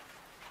it?"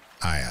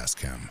 I asked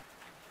him.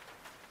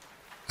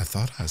 "I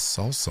thought I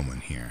saw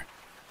someone here."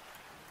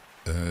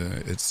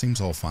 It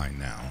seems all fine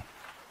now."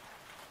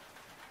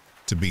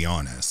 To be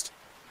honest,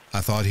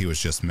 I thought he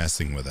was just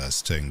messing with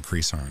us to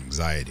increase our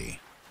anxiety.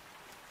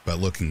 But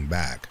looking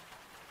back,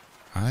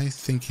 I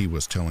think he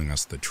was telling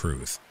us the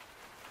truth.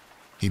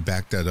 He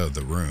backed out of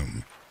the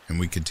room, and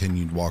we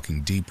continued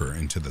walking deeper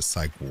into the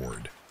psych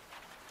ward,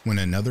 when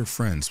another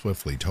friend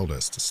swiftly told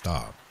us to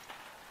stop.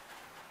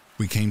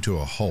 We came to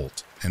a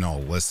halt and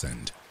all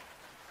listened.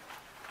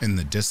 In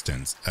the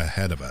distance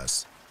ahead of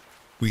us,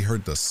 we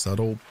heard the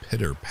subtle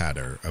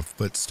pitter-patter of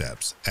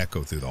footsteps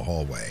echo through the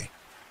hallway.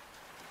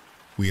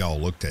 We all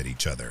looked at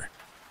each other,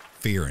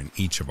 fear in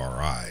each of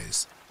our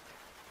eyes.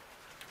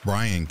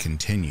 Brian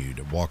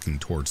continued walking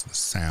towards the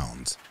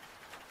sounds.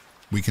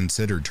 We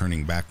considered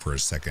turning back for a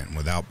second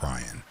without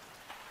Brian,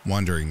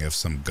 wondering if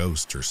some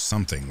ghost or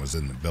something was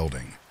in the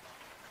building,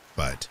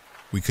 but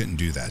we couldn't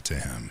do that to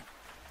him.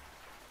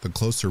 The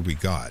closer we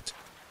got,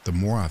 the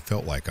more I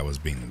felt like I was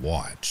being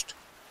watched.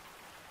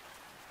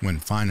 When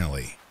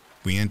finally,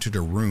 we entered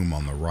a room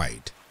on the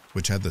right,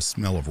 which had the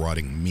smell of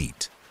rotting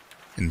meat.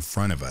 In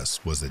front of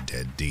us was a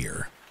dead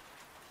deer.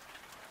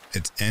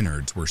 Its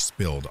innards were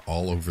spilled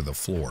all over the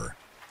floor,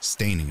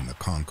 staining the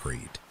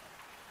concrete.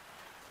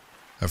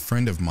 A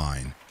friend of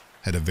mine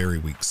had a very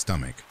weak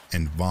stomach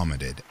and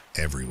vomited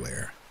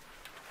everywhere.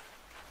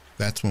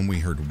 That's when we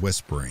heard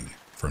whispering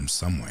from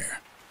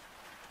somewhere.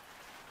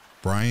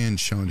 Brian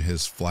shone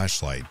his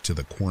flashlight to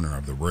the corner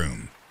of the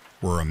room,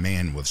 where a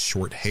man with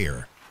short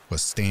hair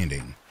was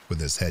standing with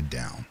his head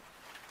down.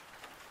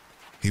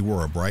 He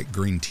wore a bright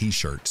green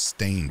t-shirt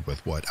stained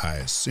with what I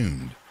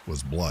assumed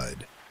was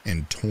blood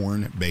and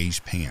torn beige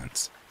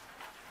pants.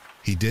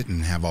 He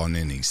didn't have on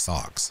any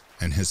socks,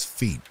 and his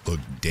feet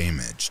looked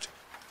damaged.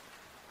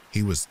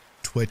 He was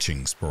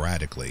twitching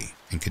sporadically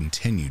and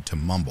continued to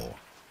mumble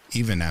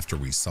even after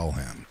we saw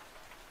him.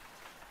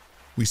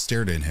 We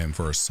stared at him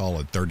for a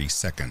solid 30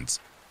 seconds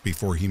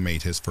before he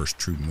made his first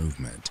true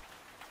movement.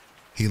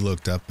 He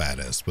looked up at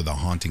us with a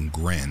haunting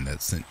grin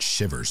that sent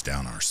shivers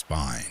down our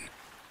spine.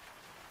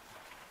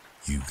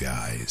 "You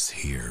guys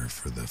here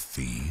for the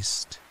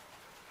feast?"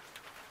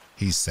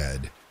 he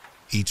said,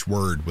 each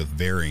word with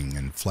varying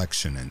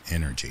inflection and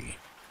energy.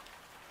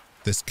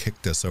 This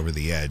kicked us over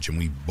the edge and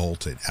we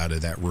bolted out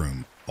of that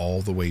room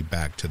all the way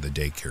back to the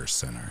daycare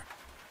center.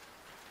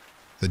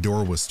 The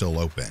door was still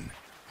open,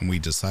 and we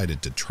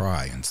decided to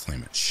try and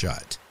slam it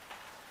shut,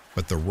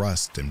 but the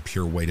rust and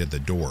pure weight of the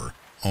door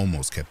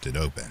almost kept it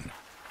open.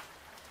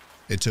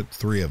 It took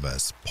 3 of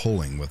us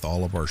pulling with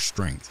all of our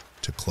strength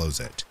to close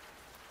it,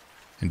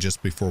 and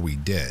just before we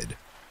did,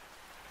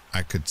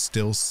 I could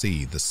still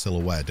see the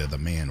silhouette of the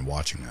man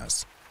watching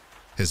us,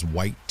 his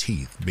white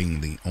teeth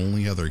being the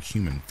only other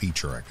human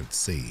feature I could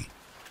see.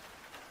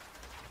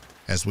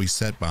 As we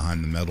sat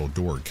behind the metal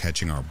door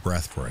catching our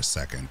breath for a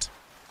second,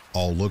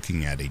 all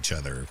looking at each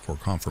other for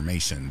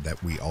confirmation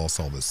that we all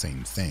saw the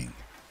same thing.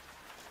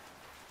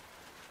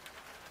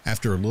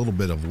 After a little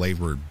bit of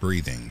labored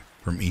breathing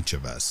from each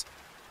of us,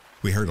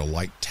 we heard a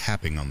light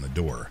tapping on the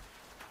door.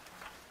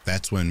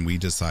 That's when we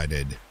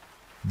decided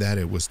that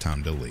it was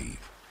time to leave.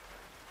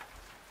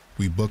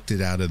 We booked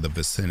it out of the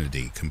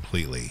vicinity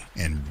completely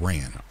and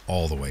ran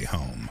all the way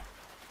home.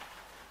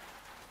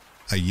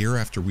 A year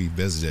after we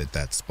visited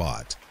that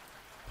spot,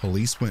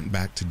 police went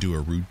back to do a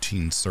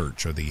routine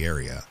search of the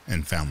area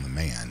and found the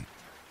man.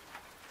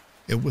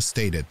 It was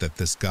stated that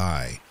this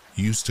guy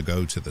used to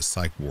go to the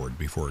psych ward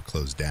before it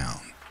closed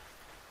down.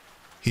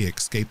 He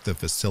escaped the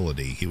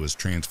facility he was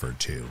transferred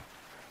to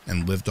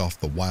and lived off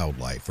the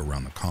wildlife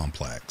around the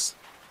complex.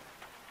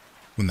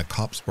 When the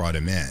cops brought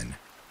him in,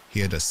 he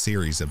had a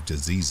series of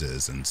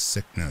diseases and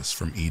sickness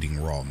from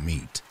eating raw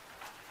meat.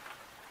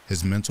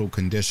 His mental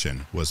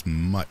condition was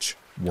much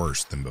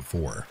worse than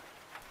before.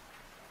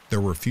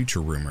 There were future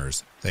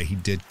rumors that he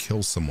did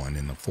kill someone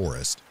in the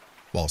forest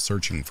while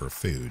searching for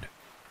food,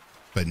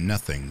 but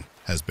nothing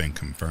has been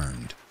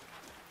confirmed.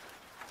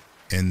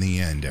 In the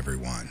end,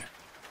 everyone,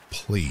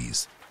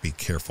 please be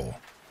careful,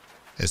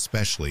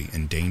 especially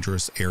in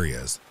dangerous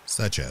areas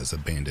such as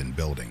abandoned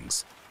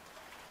buildings.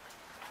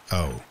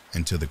 Oh,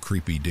 and to the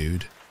creepy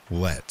dude,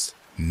 let's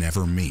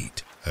never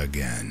meet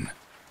again.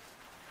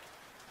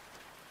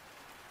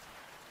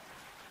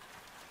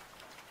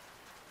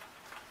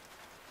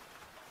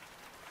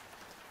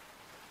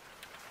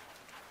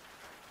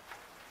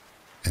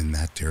 And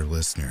that, dear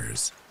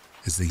listeners,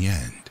 is the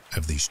end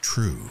of these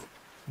true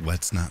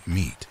Let's Not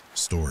Meet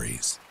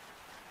stories.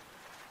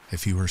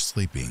 If you are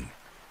sleeping,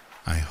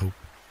 I hope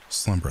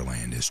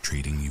Slumberland is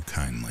treating you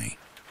kindly.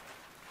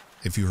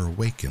 If you are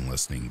awake and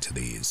listening to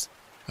these,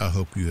 I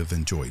hope you have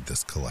enjoyed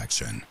this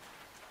collection.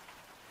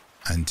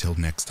 Until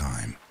next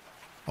time,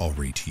 I'll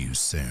read to you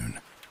soon.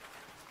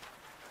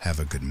 Have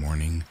a good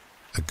morning,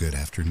 a good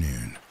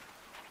afternoon,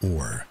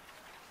 or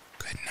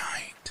good night.